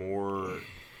think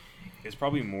it's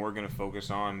probably more gonna focus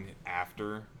on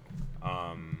after.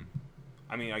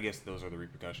 I mean, I guess those are the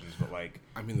repercussions, but like,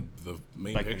 I mean, the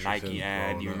main like the Nike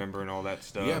ad, you remember, and all that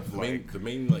stuff. Yeah, the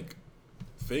main like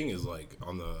thing is like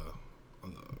on the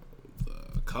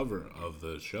cover of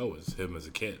the show is him as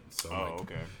a kid. So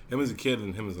him as a kid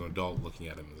and him as an adult looking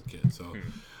at him as a kid. So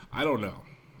I don't know.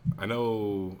 I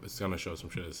know it's gonna show some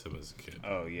shit as him as a kid.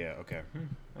 Oh yeah, okay.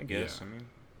 I guess. Yeah. I mean.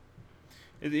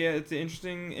 It's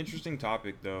an interesting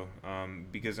topic though,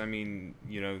 because I mean,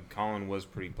 you know, Colin was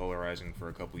pretty polarizing for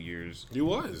a couple years. He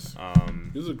was.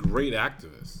 He was a great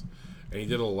activist, and he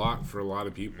did a lot for a lot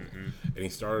of people. And he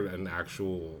started an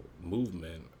actual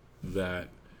movement that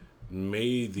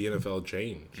made the NFL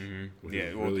change.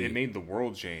 Yeah, well, it made the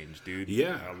world change, dude.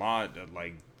 Yeah, a lot.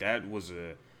 Like that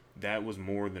was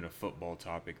more than a football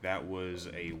topic. That was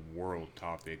a world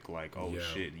topic. Like, oh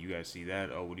shit, you guys see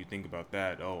that? Oh, what do you think about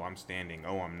that? Oh, I'm standing.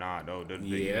 Oh, I'm not. Oh,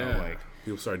 you know, like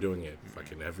people started doing it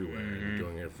fucking everywhere.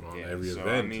 Doing it from every event.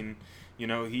 I mean, you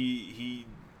know, he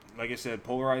like I said,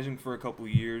 polarizing for a couple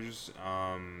years.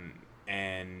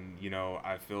 And you know,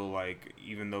 I feel like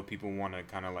even though people want to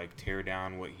kind of like tear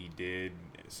down what he did,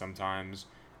 sometimes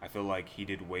I feel like he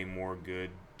did way more good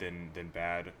than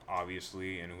bad,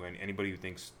 obviously. And when anybody who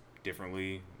thinks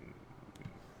differently,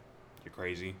 you're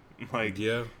crazy. Like,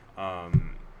 yeah.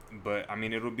 But I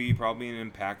mean, it'll be probably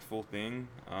an impactful thing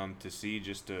to see,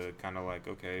 just to kind of like,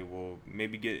 okay, well,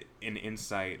 maybe get an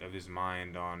insight of his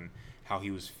mind on how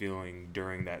he was feeling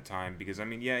during that time. Because I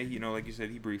mean, yeah, you know, like you said,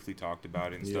 he briefly talked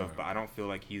about it and stuff, but I don't feel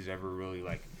like he's ever really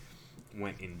like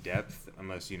went in depth,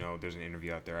 unless, you know, there's an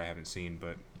interview out there I haven't seen.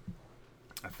 But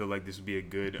I feel like this would be a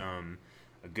good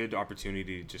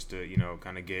opportunity just to, you know,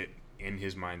 kind of get in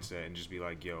his mindset and just be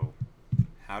like, yo,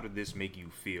 how did this make you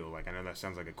feel? Like, I know that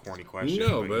sounds like a corny question.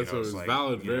 No, but it's a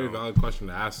valid, very valid question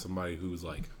to ask somebody who's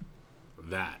like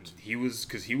that. He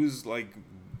was like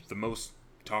the most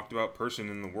talked about person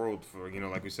in the world for, you know,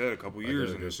 like we said, a couple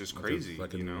years, and it's just crazy,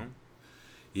 you know?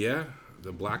 Yeah,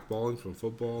 the blackballing from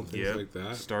football and things like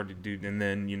that. Started, dude, and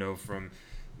then, you know, from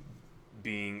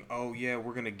being, oh yeah,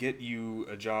 we're gonna get you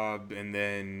a job, and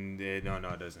then no,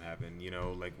 it doesn't happen. You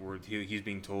know, like he's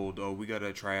being told, oh, we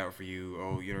gotta try out for you.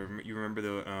 Oh, you know, you remember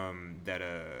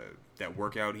that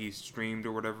workout he streamed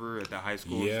or whatever at the high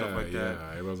school and stuff like that.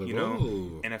 Yeah, I was like, you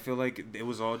know, and I feel like it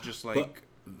was all just like,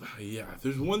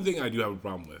 there's one thing I do have a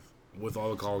problem with all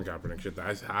the Colin Kaepernick shit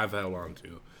that I've held on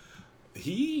to.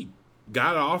 He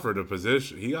got offered a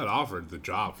position. He got offered the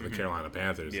job for the Carolina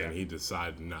Panthers, and he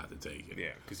decided not to take it.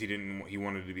 Yeah, because he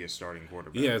wanted to be a starting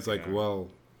quarterback. Yeah, it's like, well,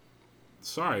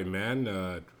 sorry, man.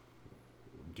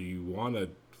 Do you want a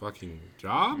fucking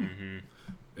job?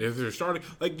 If they're starting,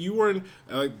 like, you weren't,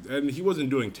 and he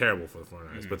wasn't doing terrible for the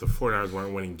 49ers, but the 49ers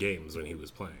weren't winning games when he was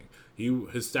playing.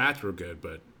 His stats were good,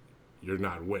 but you're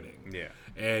not winning. Yeah.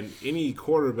 And any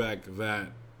quarterback that,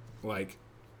 like,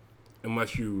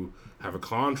 unless you have a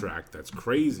contract that's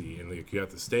crazy and like you have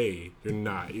to stay, you're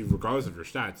not, regardless of your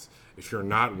stats, if you're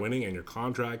not winning and your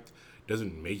contract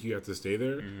doesn't make you have to stay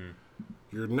there,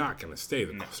 you're not going to stay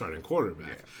the starting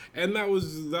quarterback. Yeah. And that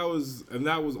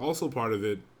was also part of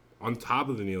it on top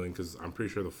of the kneeling, because I'm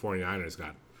pretty sure the 49ers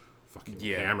got fucking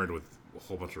hammered with a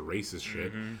whole bunch of racist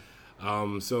shit.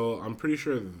 So I'm pretty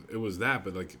sure it was that,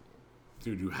 but like,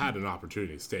 dude, you had an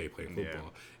opportunity to stay playing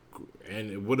football. And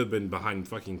it would have been behind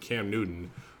fucking Cam Newton,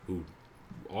 who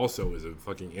also is a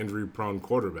fucking injury-prone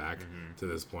quarterback to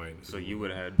this point. So you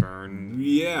would have had Byrne.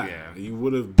 Yeah, you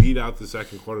would have beat out the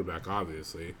second quarterback,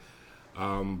 obviously.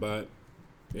 But,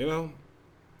 you know,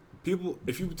 people,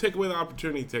 if you take away the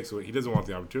opportunity, he takes away. He doesn't want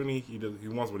the opportunity. He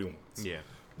wants what he wants. Yeah.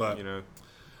 But, you know,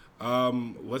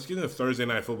 let's get into Thursday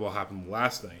Night Football happened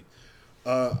last night.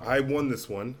 I won this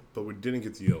one, but we didn't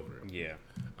get the over. Yeah.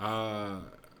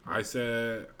 I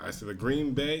said the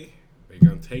Green Bay, they're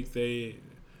gonna take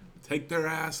their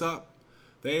ass up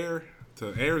there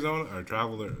to Arizona or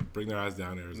bring their ass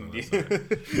down to Arizona. Yeah.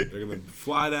 They're gonna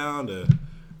fly down to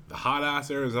the hot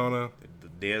ass Arizona, The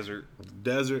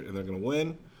desert, and they're gonna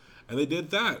win. And they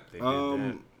did that. They did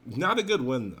that. Not a good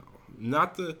win though.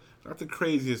 Not the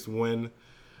craziest win.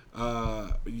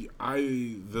 The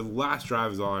last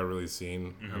drive is all I really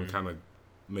seen, and kind of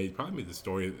made the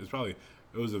story.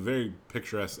 It was a very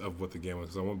picturesque of what the game was.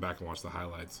 Because I went back and watched the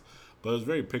highlights, but it was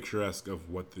very picturesque of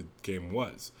what the game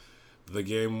was. The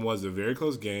game was a very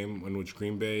close game in which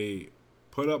Green Bay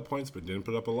put up points, but didn't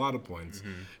put up a lot of points,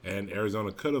 and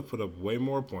Arizona could have put up way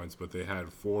more points, but they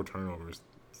had 4 turnovers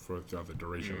throughout the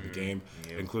duration of the game,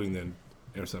 including the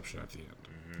interception at the end.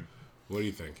 What do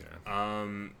you think,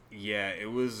 Aaron? Yeah, it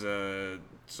was.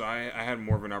 So I had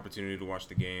more of an opportunity to watch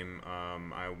the game.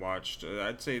 I watched,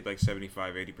 I'd say like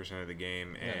 75-80% of the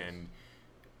game, and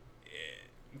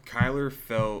Kyler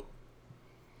felt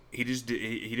he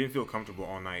didn't feel comfortable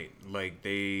all night. Like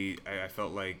I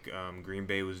felt like Green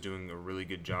Bay was doing a really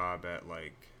good job at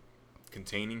like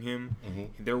containing him.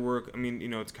 Their work. I mean, you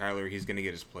know, it's Kyler. He's gonna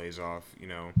get his plays off. You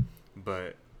know,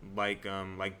 but like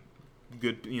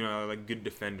good, you know, like good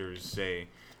defenders say,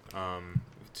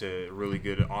 to really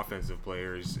good offensive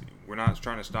players, we're not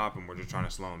trying to stop him, we're just trying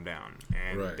to slow him down.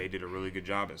 And they did a really good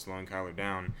job at slowing Kyler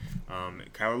down.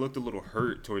 Kyler looked a little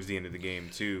hurt towards the end of the game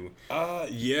too.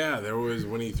 Yeah, there was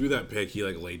when he threw that pick, he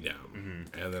like laid down,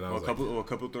 and then a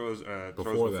couple throws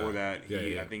before that,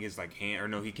 I think his like hand, or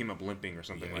no, he came up limping or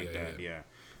something like that.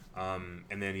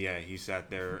 And then he sat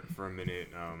there for a minute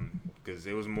because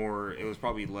it was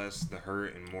probably less the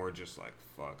hurt and more just like,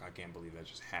 fuck, I can't believe that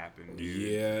just happened,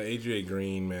 dude. Yeah, AJ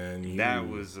Green, man, dude.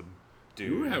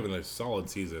 You were having a solid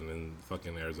season in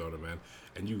fucking Arizona, man,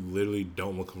 and you literally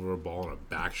don't look for a ball on a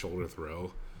back shoulder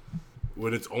throw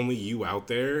when it's only you out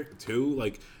there too.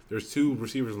 Like there's 2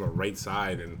 receivers on the right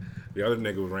side and the other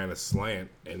nigga ran a slant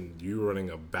and you running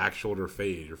a back shoulder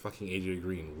fade. You're fucking AJ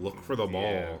Green. Look for the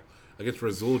ball. Against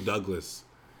Rasul Douglas.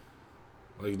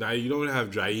 Like, now you don't have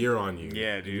Jair on you.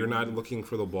 Yeah, dude. You're not looking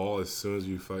for the ball as soon as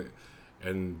you fight.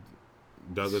 And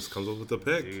Douglas comes up with the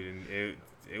pick. Dude,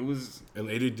 it was... And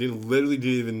they literally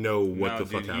didn't even know what the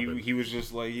fuck happened. He was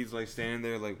just like, he's like standing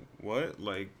there like, what?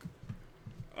 Like,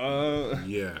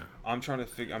 yeah. I'm trying to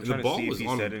see if he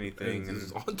said anything. And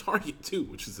it's on target, too,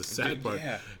 which is the sad part.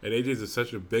 Yeah. And AJ's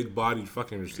such a big-bodied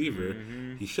fucking receiver.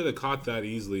 He should have caught that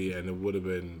easily, and it would have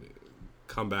been...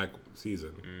 comeback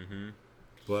season,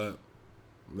 but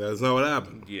that's not what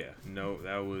happened. Yeah, no,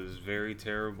 that was very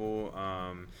terrible.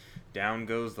 Down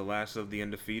goes the last of the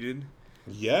undefeated.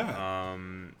 Yeah,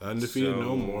 undefeated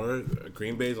no more.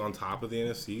 Green Bay's on top of the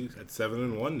NFC at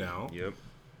 7-1 now. Yep.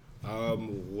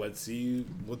 Let's see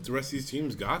what the rest of these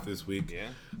teams got this week. Yeah.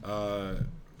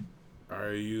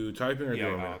 Are you typing or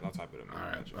doing it? I'll type it in.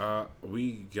 All right.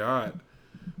 We got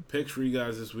picks for you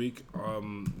guys this week. A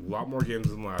lot more games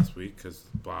than last week because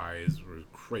buys were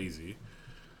crazy.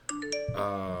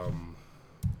 That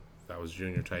was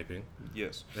Junior typing.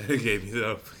 Yes. It gave me the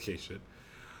notification.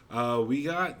 We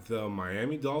got the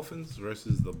Miami Dolphins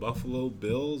versus the Buffalo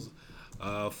Bills.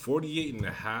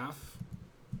 48.5.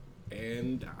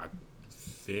 And I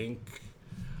think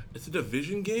it's a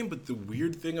division game, but the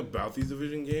weird thing about these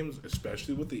division games,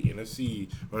 especially with the NFC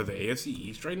or the AFC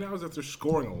East right now, is that they're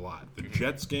scoring a lot. The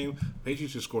Jets game,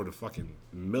 Patriots just scored a fucking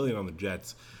million on the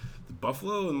Jets. The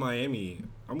Buffalo and Miami,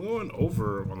 I'm going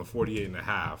over on the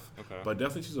 48.5, but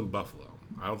definitely choosing Buffalo.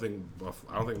 I don't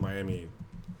think Miami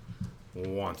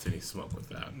wants any smoke with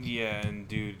that. Yeah, and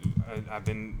dude, I've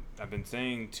been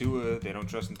saying Tua. They don't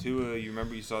trust in Tua. You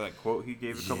remember you saw that quote he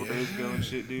gave a couple days ago and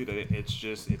shit, dude. It's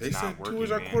they not working.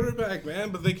 Tua's our quarterback, man,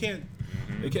 but they can't.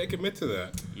 They can't commit to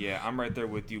that. Yeah, I'm right there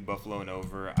with you, Buffalo and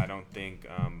over. I don't think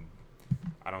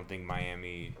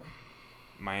Miami.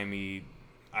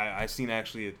 I seen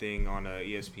actually a thing on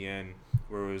ESPN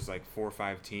where it was like 4 or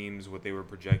 5 teams, what they were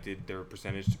projected, their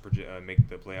percentage to make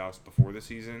the playoffs before the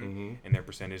season, and their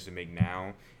percentage to make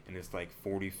now, and it's like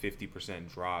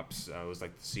 40-50% drops. It was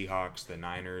like the Seahawks, the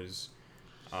Niners.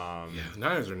 The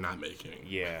Niners are not making it.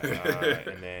 Yeah,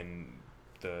 and then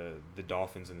the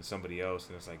Dolphins into somebody else,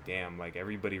 and it's like, damn, like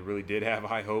everybody really did have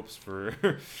high hopes for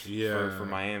for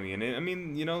Miami, and I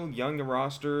mean, you know, young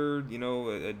roster, you know,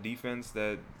 a defense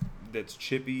that's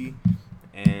chippy,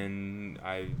 and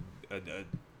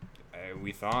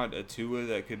we thought a Tua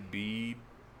that could be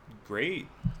great.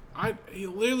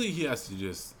 He has to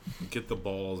just get the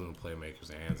balls in the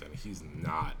playmakers' hands, and he's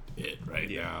not it right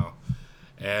now.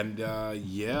 And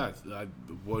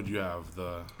what'd you have?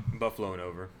 The Buffalo and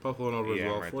over. Buffalo and over as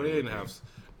well. 48.5.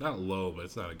 Not low, but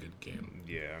it's not a good game.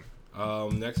 Yeah.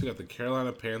 Next we got the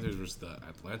Carolina Panthers versus the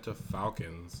Atlanta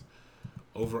Falcons.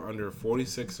 Over under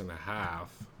 46.5.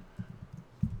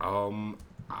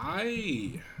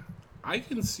 I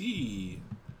can see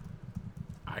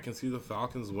the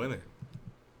Falcons winning.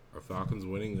 The Falcons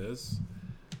winning this.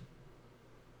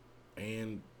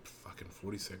 And fucking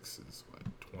 46 is what,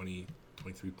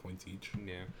 23 points each?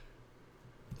 Yeah.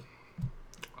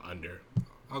 Under.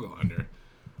 I'll go under.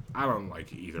 I don't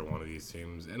like either one of these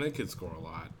teams, and it could score a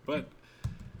lot. But,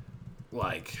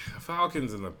 like,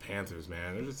 Falcons and the Panthers,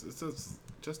 man, it's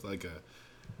just like a...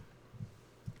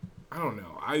 I don't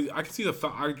know. I can see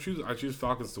I choose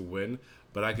Falcons to win,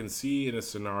 but I can see in a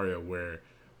scenario where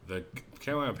the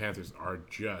Carolina Panthers are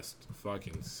just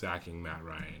fucking sacking Matt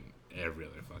Ryan every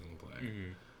other fucking play.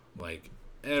 Mm-hmm. Like,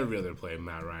 every other play,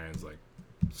 Matt Ryan's, like,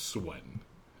 sweating.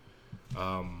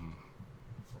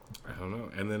 I don't know.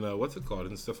 And then, what's it called?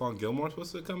 Isn't Stephon Gilmore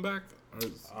supposed to come back?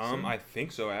 I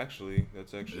think so, actually.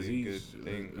 That's actually a good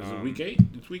thing. Is it week 8?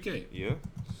 It's week 8. Yeah.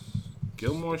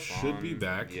 Gilmore should be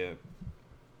back. Yeah.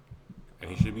 And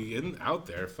he should be getting out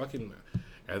there. Fucking...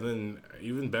 And then,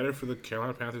 even better for the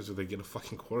Carolina Panthers if they get a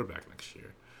fucking quarterback next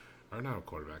year. Or not a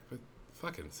quarterback, but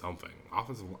fucking something.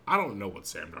 Offensive... I don't know what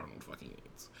Sam Darnold fucking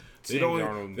needs. They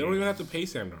don't even have to pay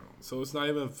Sam Darnold, so it's not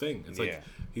even a thing. It's like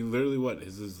he literally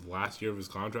is his last year of his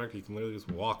contract. He can literally just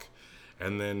walk,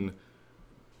 and then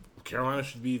Carolina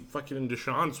should be fucking in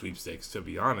Deshaun sweepstakes. To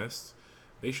be honest,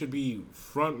 they should be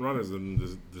front runners in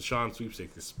the Deshaun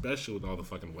sweepstakes, especially with all the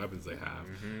fucking weapons they have,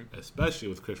 especially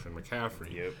with Christian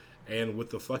McCaffrey, and with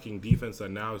the fucking defense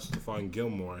that now is Stephon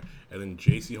Gilmore, and then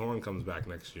J.C. Horn comes back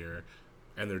next year,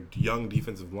 and their young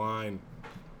defensive line.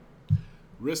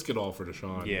 Risk it all for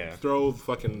Deshaun. Yeah. Throw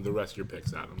fucking the rest of your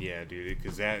picks at him. Yeah, dude.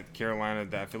 Because that Carolina,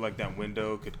 I feel like that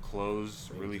window could close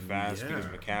really fast because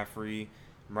McCaffrey,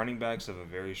 running backs have a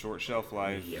very short shelf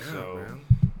life. Yeah, so, man.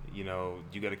 You know,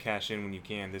 you got to cash in when you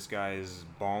can. This guy is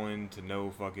balling to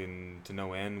no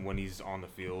end when he's on the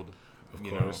field. Of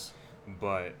course.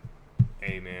 But,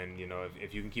 hey, man, you know,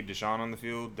 if you can keep Deshaun on the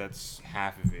field, that's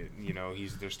half of it. You know,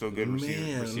 there's still good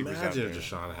receivers out there. Imagine if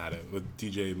Deshaun had it with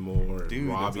DJ Moore and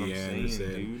Robbie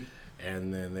Anderson.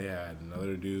 And then they had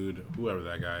another dude, whoever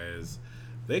that guy is.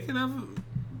 They can have...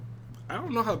 I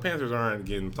don't know how the Panthers aren't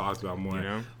getting talked about more. You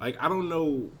know? Like, I don't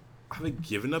know... Have they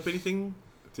given up anything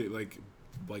to, like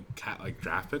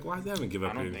draft pick wise? They haven't given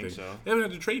up anything. I don't think so. They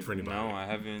haven't had to trade for anybody. No, I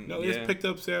haven't. No, they just picked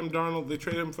up Sam Darnold. They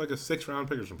traded him for like a 6th-round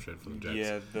pick or some shit for the Jets.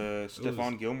 Yeah, the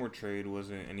Stephon Gilmore trade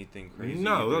wasn't anything crazy.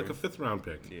 No, it was like a 5th-round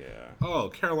pick. Yeah. Oh,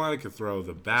 Carolina could throw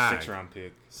the bag. 6th-round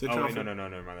pick. No,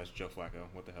 never mind. That's Joe Flacco.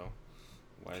 What the hell?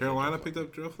 Carolina picked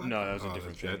up Joe Flacco? No, that was a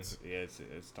different Jets. Yeah,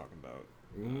 it's talking about.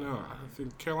 No, I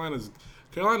think Carolina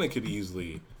could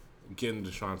easily get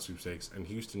into Deshaun sweepstakes, and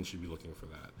Houston should be looking for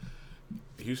that.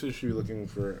 Houston should be looking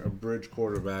for a bridge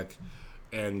quarterback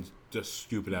and just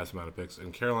stupid ass amount of picks.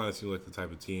 And Carolina seems like the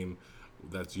type of team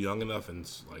that's young enough and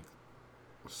like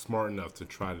smart enough to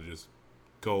try to just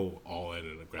go all in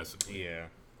and aggressively. Yeah.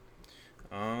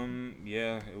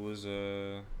 Yeah, it was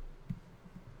I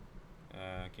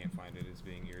can't find it. It's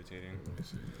being irritating. Let me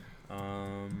see.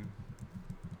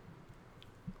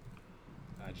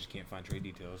 I just can't find trade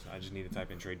details. I just need to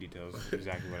type in trade details.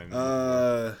 Exactly what I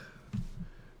mean.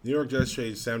 New York Jets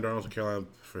trade Sam Darnold to Carolina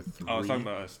for 3. Oh, I was talking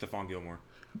about Stephon Gilmore.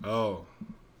 Oh,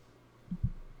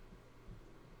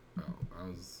 I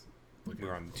was looking.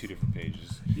 We're on 2 different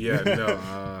pages. Yeah,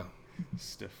 no.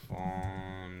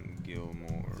 Stephon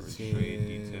Gilmore trade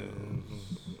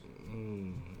details.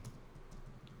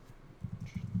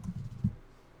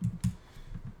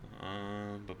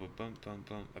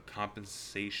 A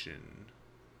compensation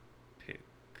pick.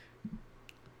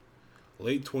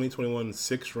 Late 2021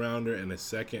 6th-rounder and a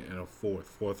 2nd and a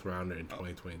 4th rounder in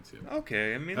 2022.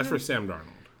 Okay, I mean that's for Sam Darnold.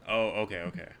 Oh,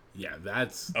 okay. Yeah,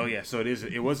 that's. Oh yeah, so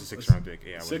it was a 6th-round pick.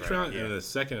 Yeah, 6th-round and a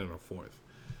 2nd and a 4th.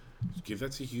 Give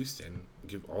that to Houston.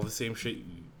 Give all the same shit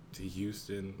to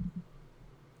Houston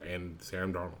and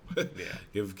Sam Darnold. Yeah.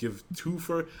 Give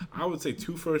 2 I would say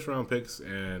 2 first-round picks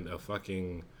and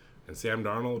Sam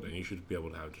Darnold, and you should be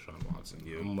able to have Deshaun Watson.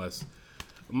 Yep.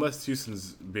 Unless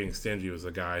Houston's being stingy with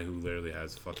a guy who literally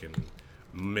has fucking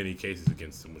many cases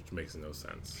against them, which makes no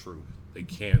sense. True. They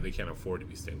can't afford to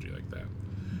be stingy like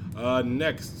that.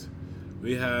 Next,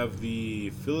 we have the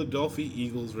Philadelphia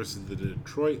Eagles versus the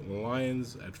Detroit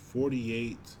Lions at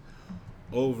 48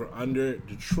 over under.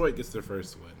 Detroit gets their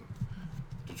first win.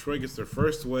 Detroit gets their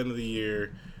first win of the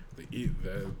year.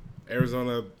 The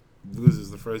Arizona loses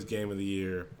the first game of the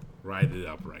year. Ride it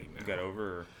up right now. You got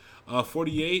over?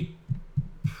 48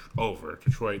 over.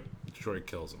 Detroit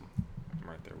kills them. I'm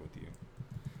right there with you.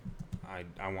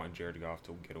 I want Jared Goff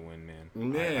to get a win, man.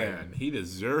 Man, he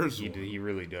deserves one. He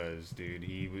really does, dude.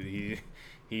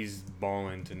 He's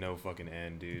balling to no fucking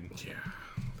end, dude. Yeah,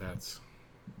 that's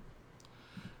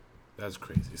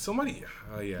crazy. Somebody,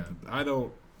 yeah,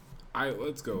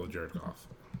 let's go with Jared Goff.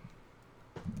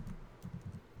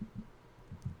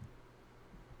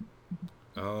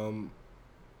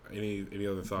 Any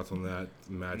other thoughts on that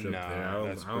matchup?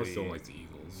 No, there? I still like the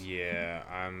Eagles. Yeah,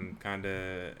 I'm kind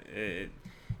of.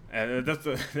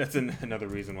 That's another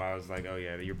reason why I was like, oh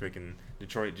yeah, you're picking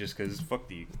Detroit just because fuck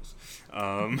the Eagles.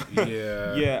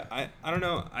 Yeah. Yeah, I don't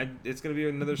know. It's gonna be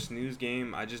another snooze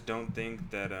game. I just don't think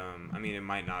that. I mean, it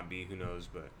might not be. Who knows?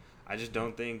 But I just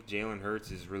don't think Jalen Hurts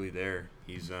is really there.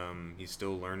 He's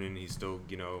still learning. He's still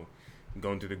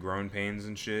going through the growing pains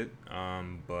and shit.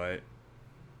 But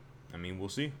I mean, we'll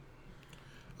see.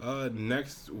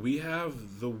 Next, we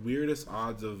have the weirdest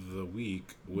odds of the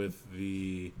week with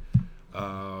the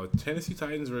Tennessee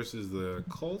Titans versus the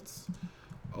Colts.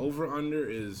 Over-under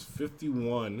is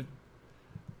 51,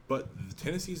 but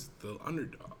Tennessee's the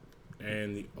underdog.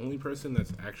 And the only person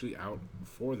that's actually out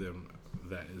for them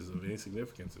that is of any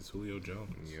significance is Julio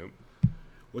Jones. Yep.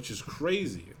 Which is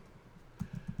crazy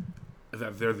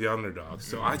that they're the underdog.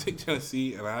 So I take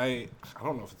Tennessee, and I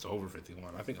don't know if it's over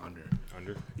 51. I think under.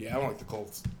 Under? Yeah, I don't like the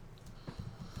Colts.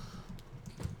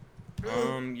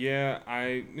 Yeah,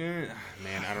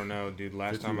 man, I don't know, dude.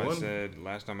 Last time I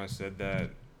said that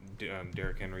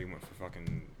Derrick Henry went for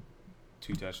fucking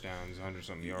 2 touchdowns,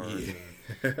 100-something yards,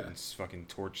 and fucking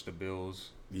torched the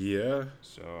Bills. Yeah.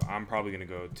 So I'm probably gonna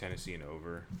go Tennessee and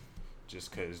over,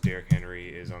 just because Derrick Henry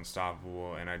is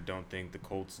unstoppable, and I don't think the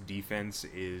Colts defense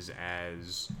is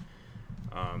as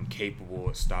capable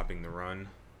of stopping the run.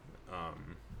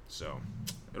 So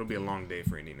it'll be a long day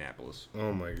for Indianapolis.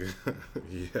 Oh my god.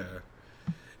 Yeah.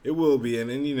 It will be. In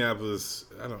Indianapolis,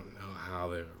 I don't know how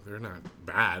they're not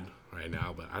bad right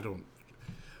now, but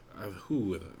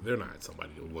they're not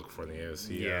somebody to look for in the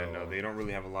AFC. Yeah, no, they don't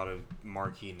really have a lot of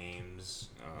marquee names.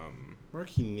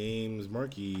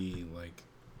 Marquee like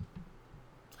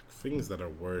things that are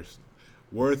worth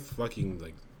fucking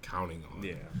like counting on.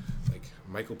 Yeah. Like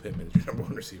Michael Pittman's your number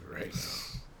one receiver right now.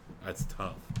 That's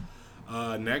tough.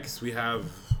 Next, we don't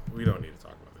need to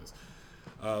talk about this.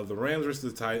 The Rams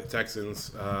versus the Texans,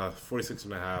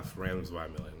 46.5. Rams by a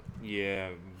million. Yeah.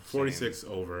 46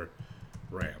 over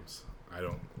Rams.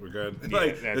 We're good. Yeah,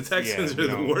 like, the Texans are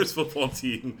the worst football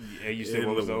team. Yeah, you said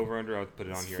what was the over-under? I'll put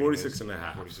it on here.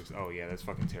 46.5. 46. Oh, yeah, that's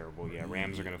fucking terrible. Yeah,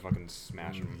 Rams are going to fucking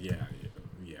smash them. Yeah.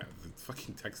 The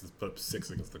fucking Texans put up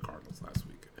 6 against the Cardinals last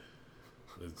week.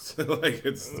 It's like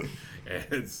it's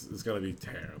gonna be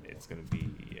terrible. It's gonna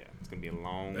be a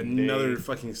long another day.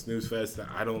 Fucking snooze fest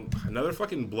another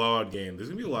fucking blowout game. There's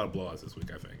gonna be a lot of blowouts this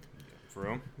week, I think. For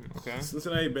real? Okay.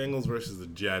 Cincinnati Bengals versus the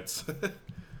Jets.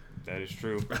 That is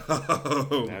true.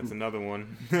 Oh. That's another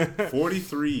one.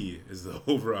 43 is the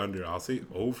over under. I'll say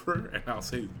over, and I'll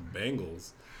say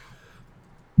Bengals.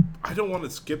 I don't want to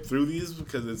skip through these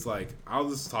because it's like, I'll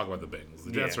just talk about the Bengals.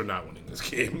 The Jets are not winning this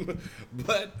game.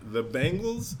 But the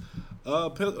Bengals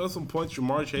put up some points.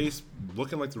 Jamar Chase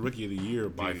looking like the rookie of the year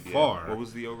by far. What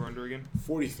was the over-under again?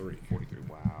 43. 43,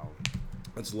 wow.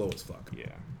 That's low as fuck.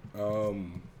 Yeah.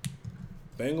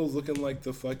 Bengals looking like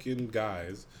the fucking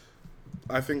guys.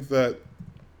 I think that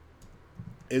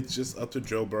it's just up to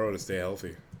Joe Burrow to stay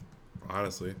healthy.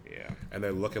 Honestly, yeah, and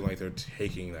they're looking like they're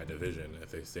taking that division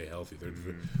if they stay healthy.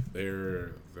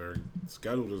 Their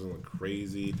schedule doesn't look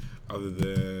crazy, other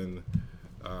than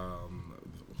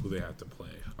who they have to play.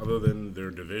 Other than their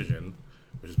division,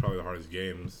 which is probably the hardest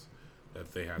games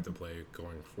that they have to play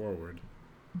going forward.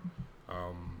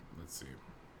 Let's see.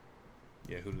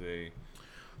 Yeah, who do they?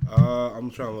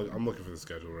 I'm looking for the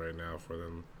schedule right now for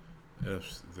them.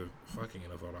 If the fucking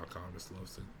NFL.com just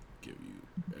loves to give you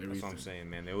everything. That's what I'm saying,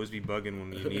 man. They always be bugging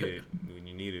when you need it. When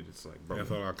you need it, it's like, bro.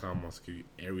 NFL.com wants to give you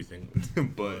everything,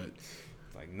 but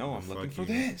like, no, I'm looking for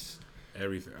this.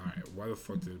 Everything. All right, why the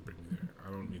fuck did it bring me there?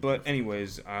 I don't need. But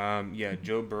anyways, yeah,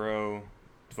 Joe Burrow,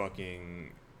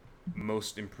 fucking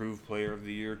most improved player of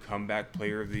the year, comeback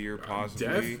player of the year,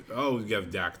 possibly. You have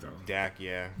Dak though. Dak,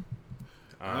 yeah.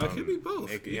 It could be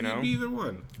both. It could be either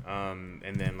one.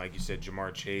 And then, like you said,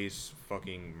 Jamar Chase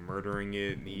fucking murdering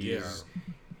it.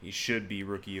 He should be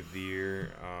Rookie of the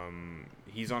Year.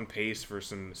 He's on pace for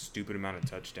some stupid amount of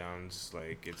touchdowns.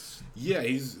 Like, it's... Yeah,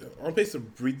 he's on pace to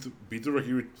beat the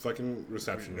rookie fucking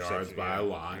reception yards by a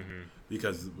lot. Mm-hmm.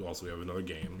 Because also we have another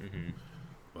game. Mm-hmm.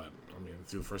 But, I mean,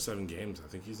 through the first 7 games, I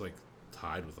think he's, like,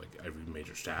 tied with, like, every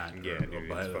major stat. Yeah, dude,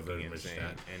 it's fucking insane.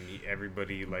 And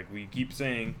everybody, like we keep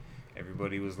saying,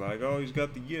 everybody was like, oh, he's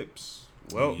got the yips.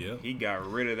 Well, he got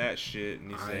rid of that shit,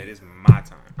 and he said, it's my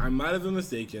time. I might have been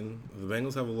mistaken. The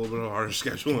Bengals have a little bit of a harder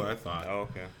schedule than I thought. Oh,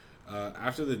 okay.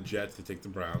 After the Jets, they take the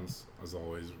Browns, as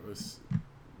always. It's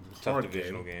tough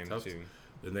divisional game, too.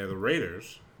 Then they have the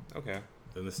Raiders. Okay.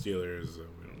 Then the Steelers.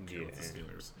 We don't care about the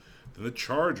Steelers. Then the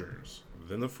Chargers.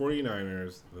 Then the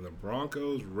 49ers. Then the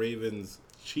Broncos, Ravens,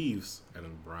 Chiefs, and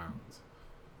then Browns.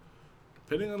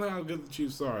 Depending on how good the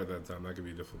Chiefs are at that time, that could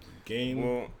be a difficult game.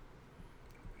 Well,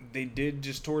 they did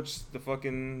just torch the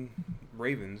fucking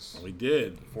Ravens. We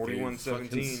did.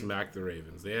 41-17. Smack the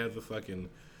Ravens. They have the fucking...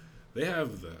 They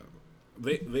have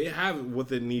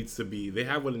what it needs to be. They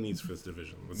have what it needs for this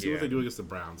division. Let's see what they do against the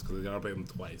Browns, because they got to play them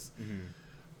twice. Mm-hmm.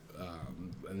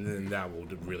 And then that will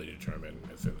really determine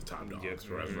if they're the top dogs. Yep.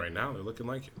 Whereas right now, they're looking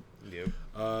like it.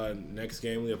 Yep. Next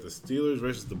game, we have the Steelers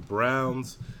versus the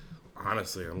Browns.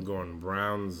 Honestly, I'm going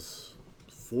Browns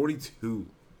 42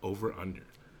 over under.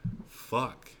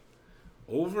 Fuck.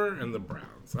 Over and the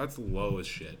Browns. That's low as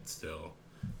shit still.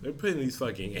 They're putting these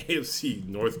fucking AFC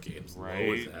North games low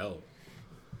as hell.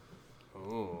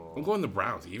 Oh. I'm going the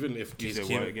Browns, even if Case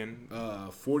Keenum... what again?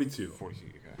 42. 42,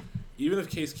 okay. Even if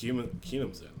Case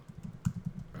Keenum's in.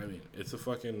 I mean, it's a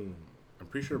fucking... I'm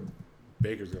pretty sure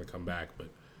Baker's going to come back, but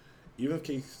even if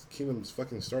Case Keenum's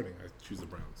fucking starting, I choose the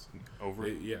Browns. Over?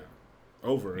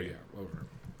 Over.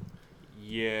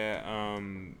 Yeah,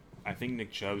 I think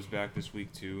Nick Chubb's back this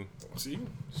week, too. See?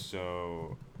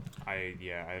 So...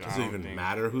 Does it even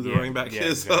matter who the running back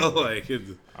is? Exactly.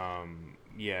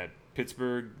 Like,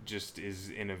 Pittsburgh just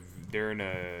is they're in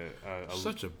a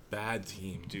such a bad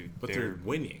team, dude. But they're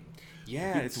winning.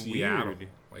 Yeah, it's Seattle. Weird.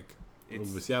 Like,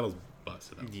 Seattle's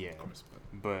busted up. Yeah, of course,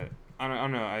 but I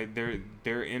don't know.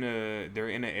 They're in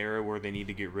an era where they need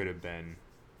to get rid of Ben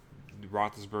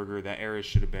Roethlisberger. That era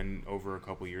should have been over a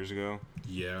couple years ago.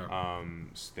 Yeah.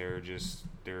 So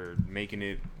they're making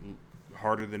it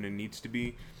harder than it needs to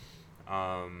be.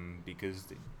 Because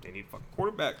they need a fucking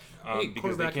quarterback.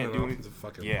 Because they can't do anything.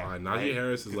 Fucking line. Najee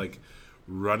Harris is like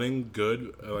running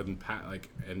good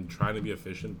and trying to be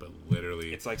efficient, but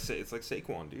literally it's like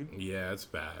Saquon, dude. Yeah, it's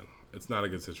bad. It's not a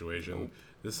good situation.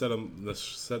 Let's set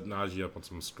Najee up on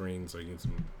some screens so he can get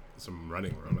some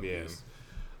running room at least.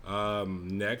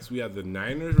 Next we have the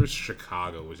Niners versus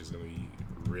Chicago, which is going to be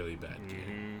a really bad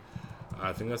game.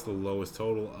 I think that's the lowest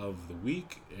total of the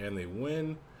week, and they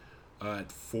win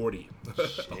at 40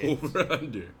 over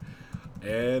under.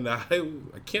 And I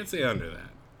can't say under that.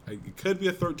 It could be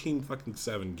a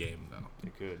 13-7 game though.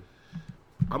 It could.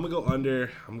 I'm gonna go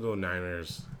under. I'm gonna go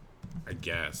Niners, I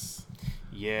guess.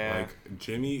 Yeah. Like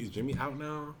is Jimmy out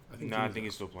now? I think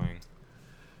he's still playing.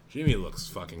 Jimmy looks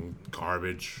fucking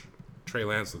garbage. Trey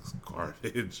Lance looks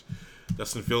garbage.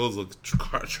 Justin Fields looks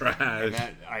trash.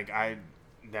 And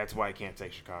that's why I can't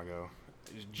take Chicago.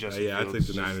 I think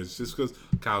the Niners just because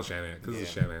Kyle Shanahan, because the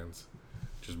Shanahans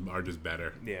are just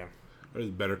better. Yeah, they're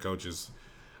just better coaches.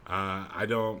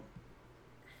 Do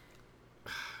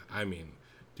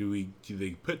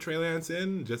they put Trey Lance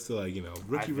in just to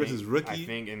rookie versus rookie? I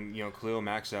think, and Khalil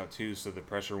Mack's out too, so the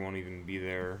pressure won't even be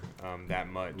there that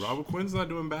much. Robert Quinn's not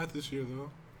doing bad this year though.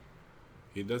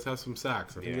 He does have some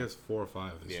sacks. I think he has 4 or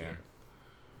 5 this year.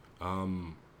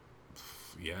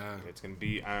 Yeah, it's gonna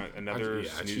be another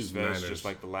snooze fest, just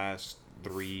like the last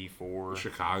 3-4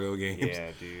 Chicago games.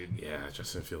 Yeah, dude. Yeah,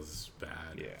 Justin Fields is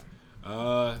bad.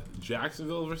 Yeah.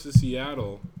 Jacksonville versus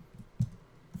Seattle,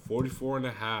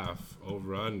 44.5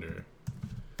 over under.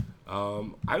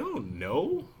 I don't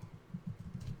know.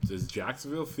 Does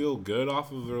Jacksonville feel good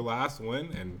off of their last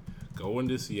win and go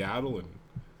into Seattle and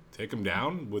take them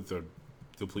down with the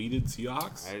depleted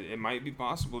Seahawks? It might be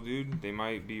possible, dude. They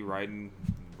might be riding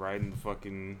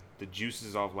fucking the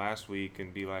juices off last week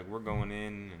and be like, we're going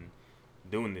in and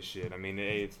doing this shit. I mean,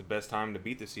 hey, it's the best time to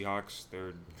beat the Seahawks.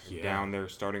 They're down their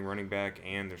starting running back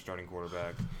and their starting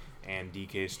quarterback, and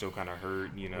DK's still kind of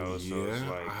hurt, so it's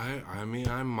like...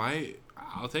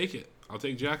 I'll take it. I'll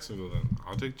take Jacksonville then.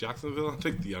 I'll take the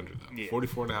under though.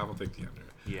 44.5, I'll take the under.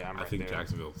 Yeah, I think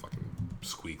Jacksonville fucking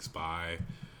squeaks by.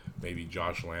 Maybe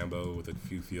Josh Lambo with a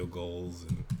few field goals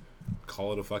and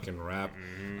call it a fucking wrap.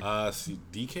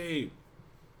 DK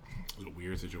is a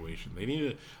weird situation.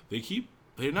 They keep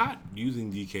they're not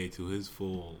using DK to his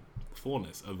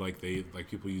fullness of like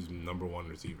people use number one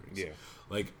receivers. Yeah.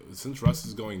 Like since Russ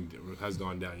has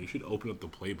gone down, you should open up the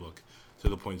playbook to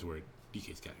the points where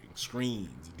DK's catching screens,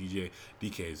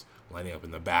 DK's lining up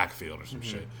in the backfield or some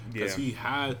shit. Because he's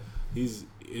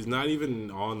not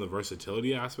even on the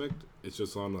versatility aspect. It's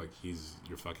just on like he's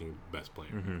your fucking best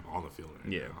player on the field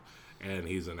right now. And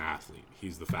he's an athlete.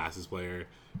 He's the fastest player.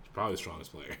 He's probably the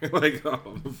strongest player, like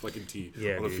on the fucking team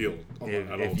on the field.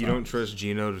 If you don't trust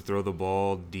Geno to throw the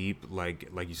ball deep, like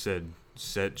you said,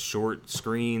 set short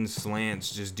screens,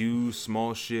 slants, just do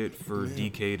small shit for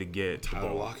DK to get Tyler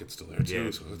the ball. Lockett's still there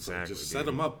too, so it's like just set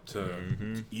him up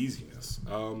to easiness.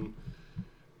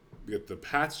 We got the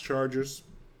Pats Chargers.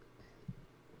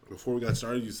 Before we got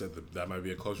started, you said that might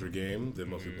be a closer game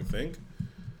than most people think.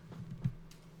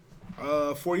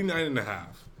 49.5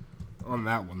 on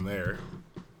that one there.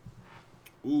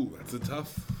 Ooh, that's a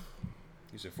tough.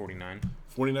 You said 49?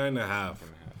 49.5.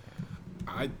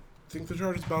 I think the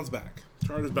Chargers bounce back.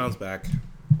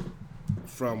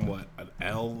 From what, an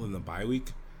L in the bye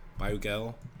week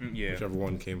L, whichever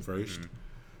one came first.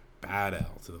 Bad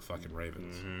L to the fucking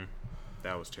Ravens.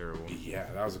 That was terrible. Yeah,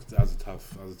 that was a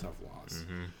tough loss.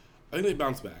 I think they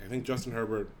bounce back. I think Justin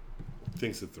Herbert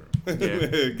thinks it through.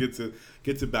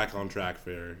 Gets it back on track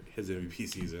for his MVP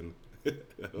season.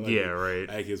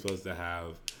 Like he's supposed to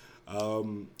have.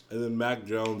 And then Mac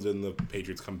Jones and the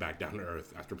Patriots come back down to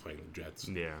earth after playing the Jets.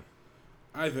 Yeah.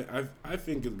 I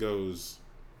think it goes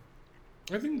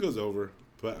over,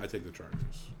 but I take the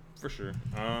Chargers. For sure.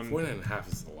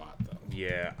 49.5 is a lot though.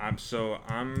 Yeah, I'm still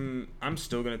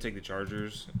gonna take the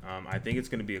Chargers. I think it's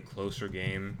gonna be a closer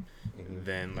game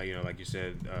than like you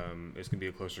said. It's gonna be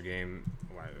a closer game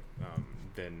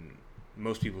than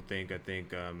most people think. I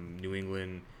think New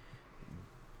England,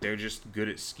 they're just good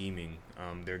at scheming.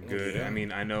 They're good. I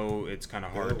mean, I know it's kind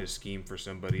of hard to scheme for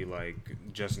somebody like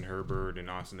Justin Herbert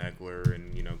and Austin Eckler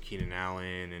and Keenan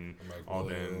Allen and all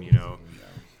them.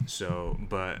 So,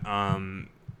 but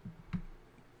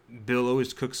Bill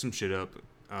always cooks some shit up,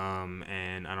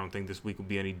 and I don't think this week will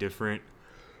be any different.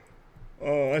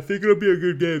 I think it'll be a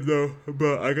good game though,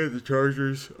 but I got the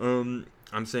Chargers. I'm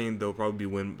saying they'll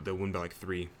win by like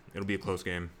 3. It'll be a close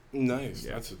game. Nice.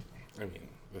 Yeah.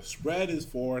 The spread is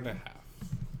 4.5.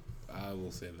 I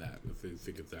will say that if they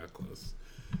think it's that close.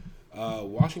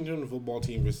 Washington football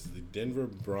team versus the Denver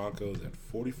Broncos at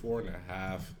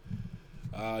 44.5.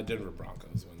 Denver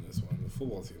Broncos win this one. The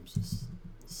football team's just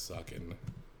sucking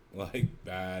like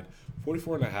bad.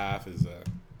 44.5 is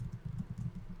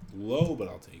low, but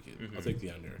I'll take it. I'll take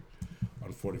the under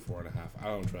on 44.5. I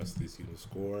don't trust these teams to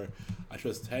score. I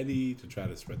trust Teddy to try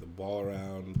to spread the ball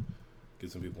around,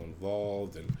 get some people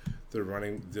involved, and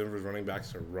Denver's running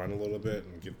backs to run a little bit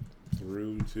and get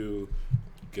through to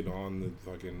get on the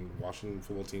fucking Washington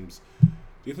football team's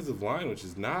defensive line, which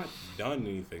has not done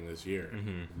anything this year.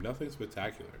 Nothing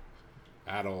spectacular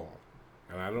at all.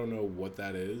 And I don't know what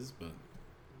that is, but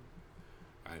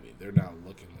I mean, they're not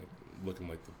looking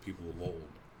like the people of old.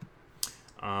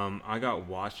 I got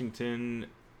Washington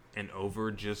and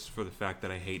over just for the fact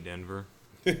that I hate Denver.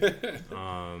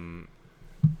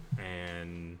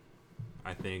 And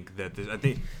I think that I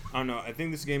don't know. I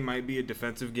think this game might be a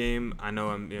defensive game. I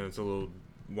know it's a little.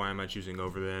 Why am I choosing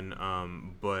over then?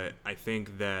 But I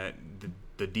think that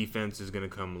the defense is going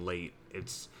to come late.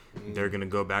 They're going to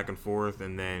go back and forth,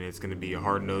 and then it's going to be a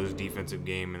hard-nosed defensive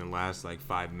game in the last like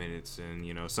 5 minutes, and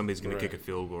somebody's going to kick a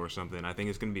field goal or something. I think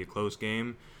it's going to be a close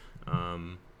game.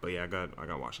 But yeah, I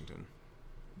got Washington.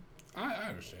 I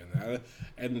understand that.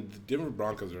 And the Denver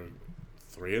Broncos are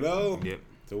 3-0. Yep.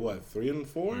 To what?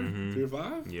 3-4?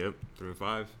 3-5? Yep.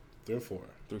 3-5. 3-4.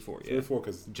 3-4. Yeah. 3-4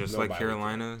 because just like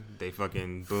Carolina, they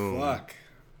fucking boom. Fuck.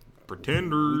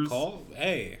 Pretenders.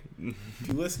 Hey, if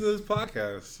you listen to this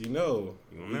podcast, we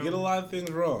get a lot of things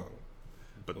wrong,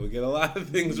 but we get a lot of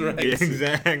things right. Yeah,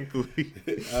 exactly.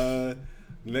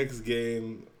 Next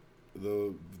game,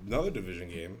 another division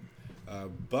game,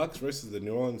 Bucks versus the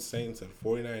New Orleans Saints at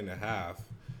 49.5.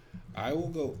 I will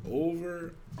go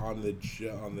over on the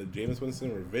Jameis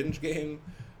Winston revenge game,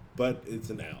 but it's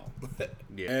an L.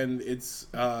 Yeah. And it's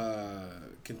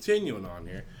continuing on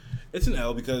here. It's an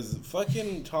L because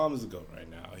fucking Tom is the GOAT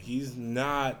right now. He's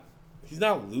not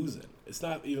losing. It's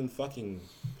not even fucking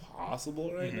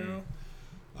possible right now.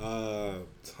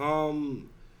 Tom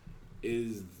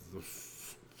is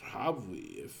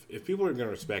probably if people are gonna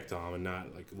respect Tom and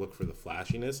not like look for the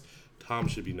flashiness, Tom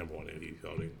should be number one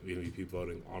MVP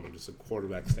voting on just a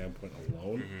quarterback standpoint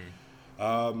alone.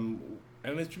 And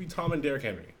it should be Tom and Derrick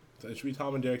Henry. So it should be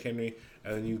Tom and Derrick Henry,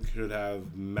 and then you could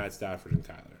have Matt Stafford and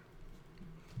Kyler.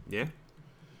 Yeah.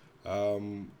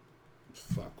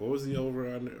 Fuck, what was the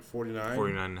over under 49?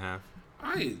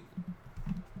 49.5.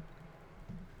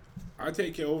 I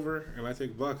take it over, and I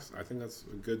take Bucks. I think that's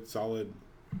a good, solid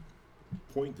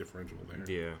point differential there.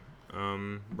 Yeah.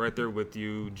 Right there with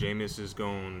you. Jameis is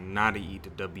going not to eat a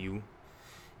W.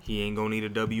 He ain't gonna eat a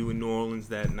W in New Orleans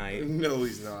that night. No,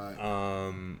 he's not.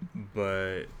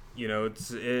 But you know,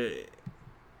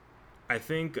 I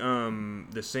think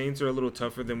the Saints are a little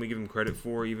tougher than we give them credit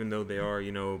for, even though they are,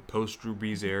 you know, post Drew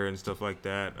Brees era and stuff like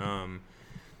that.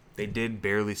 They did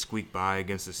barely squeak by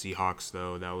against the Seahawks,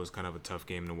 though. That was kind of a tough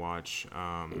game to watch.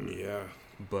 Yeah.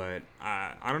 But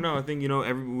I don't know. I think, you know,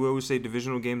 we always say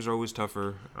divisional games are always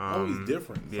tougher. Always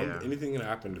different. Yeah. Anything can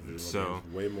happen in divisional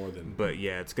games. Way more than. But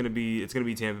yeah, it's gonna be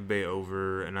Tampa Bay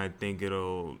over, and I think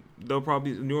New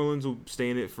Orleans will stay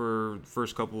in it for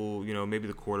first couple, you know, maybe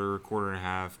the quarter and a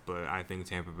half. But I think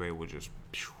Tampa Bay will just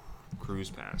cruise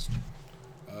past.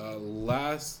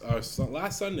 Last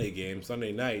Sunday game,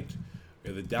 Sunday night, we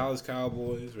had the Dallas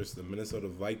Cowboys versus the Minnesota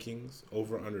Vikings,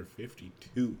 over under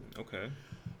 52. Okay.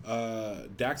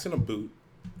 Dak's in a boot,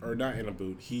 or not in a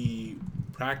boot. He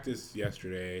practiced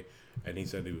yesterday, and he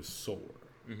said he was sore.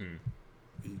 Mm-hmm.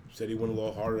 He said he went a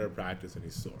little harder at practice, and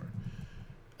he's sore.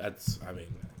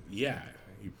 Yeah,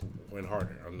 he went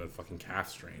harder on the fucking calf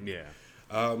strain. Yeah.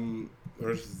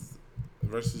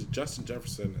 Versus Justin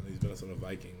Jefferson and these Minnesota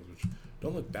Vikings, which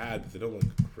don't look bad, but they don't look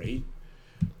great.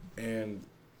 And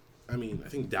I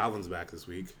think Dalvin's back this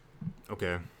week.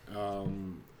 Okay.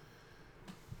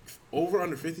 Over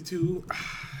under 52.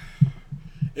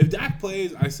 If Dak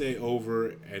plays, I say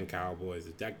over and Cowboys.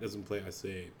 If Dak doesn't play, I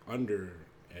say under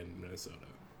and Minnesota.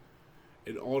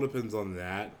 It all depends on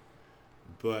that.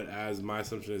 But as my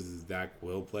assumption is Dak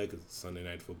will play because it's Sunday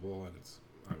Night Football, and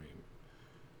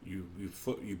you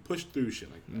push through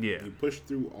shit like that. Yeah. You push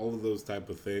through all of those type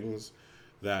of things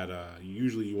that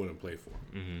usually you want to play for.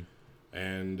 Mm-hmm.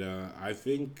 And I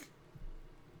think,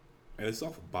 and it's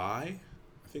off a bye,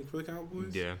 I think, for the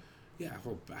Cowboys. Yeah. Yeah,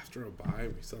 after a bye,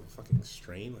 we still have a fucking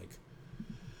strain. Like,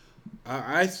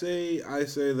 I say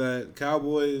that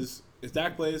Cowboys. If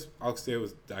Dak plays, I'll stay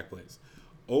with Dak plays.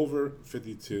 Over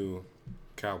 52,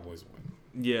 Cowboys win.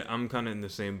 Yeah, I'm kind of in the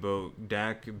same boat.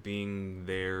 Dak being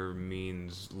there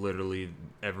means literally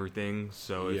everything.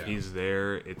 So if he's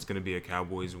there, it's going to be a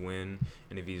Cowboys win.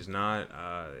 And if he's not,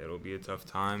 it'll be a tough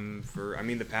time for...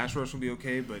 the pass rush will be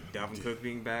okay, but Dalvin Cook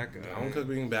being back...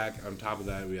 On top of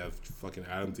that, we have fucking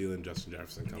Adam Thielen, Justin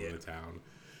Jefferson coming to town.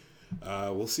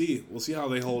 We'll see. We'll see how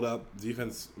they hold up.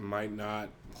 Defense might not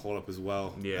hold up as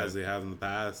well as they have in the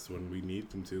past when we need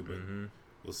them to, but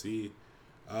we'll see.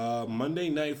 Monday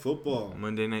Night Football.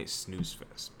 Monday Night Snooze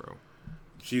Fest, bro.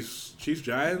 Chiefs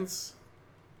Giants.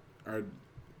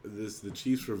 The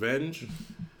Chiefs' revenge?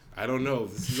 I don't know.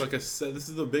 This is this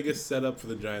is the biggest setup for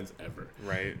the Giants ever.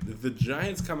 Right. If the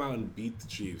Giants come out and beat the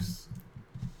Chiefs,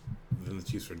 then the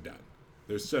Chiefs are done.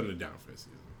 They're shutting it down for the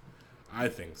season. I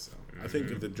think so. I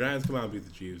think if the Giants come out and beat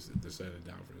the Chiefs, they're shutting it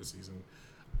down for the season.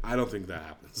 I don't think that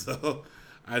happens. So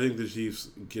I think the Chiefs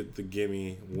get the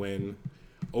gimme win.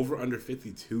 Over under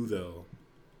 52 though.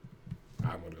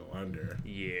 I'm gonna go under.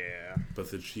 Yeah.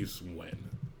 But the Chiefs win,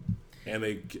 and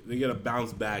they get a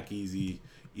bounce back easy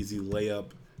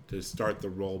layup to start the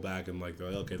rollback, and they're like,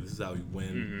 okay, this is how we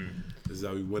win. This is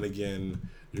how we win again.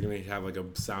 You're gonna have a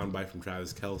soundbite from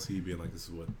Travis Kelce being like, "This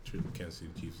is what Kansas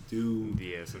City Chiefs do."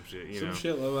 Yeah, some shit. Some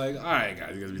shit like, "All right,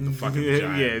 guys, you guys beat the fucking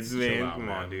Giants." Yeah, come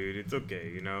on, dude. It's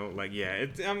okay,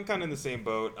 I'm kind of in the same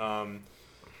boat.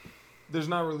 There's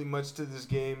not really much to this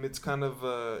game. It's kind of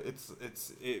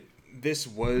This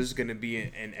was gonna be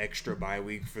an extra bye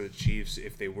week for the Chiefs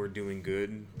if they were doing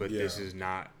good, but this is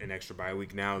not an extra bye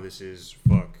week now. This is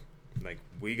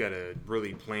we gotta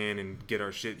really plan and get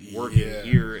our shit working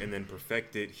here and then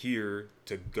perfect it here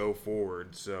to go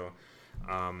forward. So,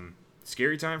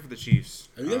 scary time for the Chiefs.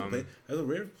 Have you guys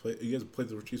played? You guys played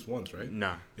the Chiefs once, right?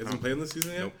 Nah. You guys been playing this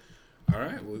season yet? Nope. All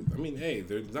right. Well, hey,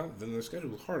 then their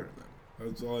schedule is harder then.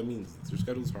 That's all it means. Their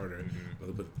schedule is harder.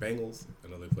 They play the Bengals,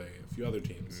 and they play a few other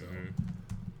teams. So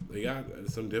they got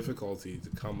some difficulty to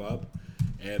come up,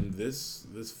 and this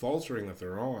faltering that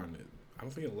they're on, I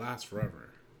don't think it lasts forever.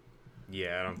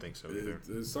 Yeah, I don't think so either.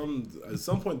 At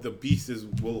some point, the beast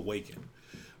will awaken,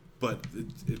 but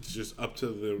it's just up to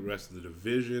the rest of the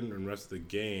division and rest of the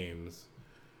games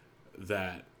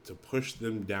to push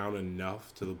them down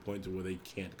enough to the point to where they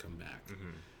can't come back,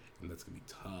 and that's gonna be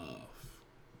tough.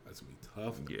 That's gonna be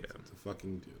tough to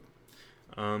fucking do.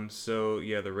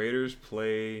 The Raiders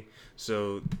play.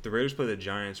 So the Raiders play the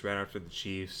Giants right after the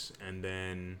Chiefs, and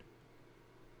then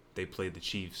they play the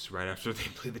Chiefs right after they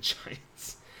play the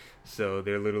Giants. So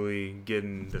they're literally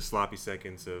getting the sloppy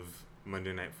seconds of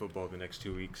Monday Night Football the next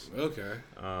 2 weeks. Okay.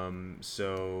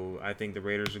 So I think the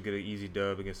Raiders will get an easy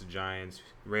dub against the Giants.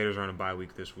 Raiders are on a bye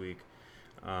week this week.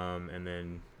 And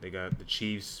then they got the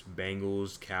Chiefs,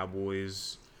 Bengals,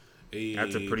 Cowboys. Hey,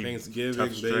 that's a pretty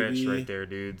tough stretch right there,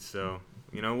 dude. So,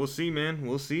 we'll see, man.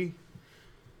 We'll see.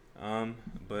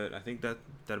 But I think that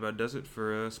about does it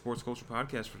for a Sports Culture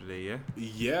Podcast for today, yeah?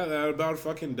 Yeah, that about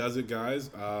fucking does it, guys.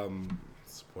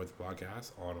 Support the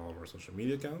podcast on all of our social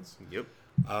media accounts. Yep.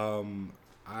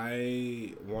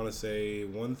 I want to say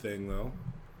one thing, though.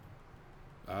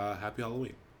 Happy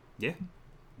Halloween. Yeah.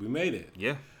 We made it.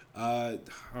 Yeah. I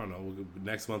don't know.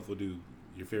 Next month we'll do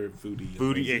your favorite food to eat.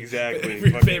 Foodie, exactly.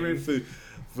 Your favorite food.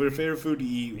 For your favorite food to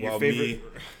eat while me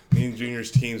and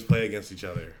Junior's teams play against each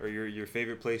other. Or your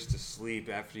favorite place to sleep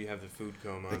after you have the food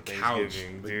coma on Couch,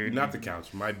 Thanksgiving, dude. not the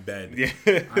couch, my bed. Yeah.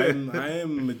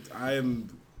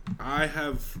 I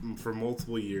have for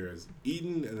multiple years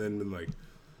eaten and then been like,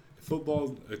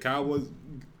 football, the Cowboys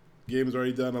game's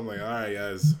already done. I'm like, all right,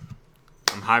 guys.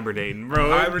 I'm hibernating,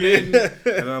 bro.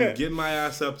 And I'm getting my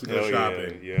ass up to go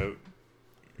shopping. Yeah. Yep.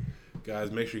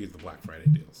 Guys, make sure you get the Black Friday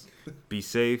deals. Be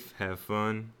safe. Have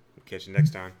fun. We'll catch you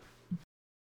next time.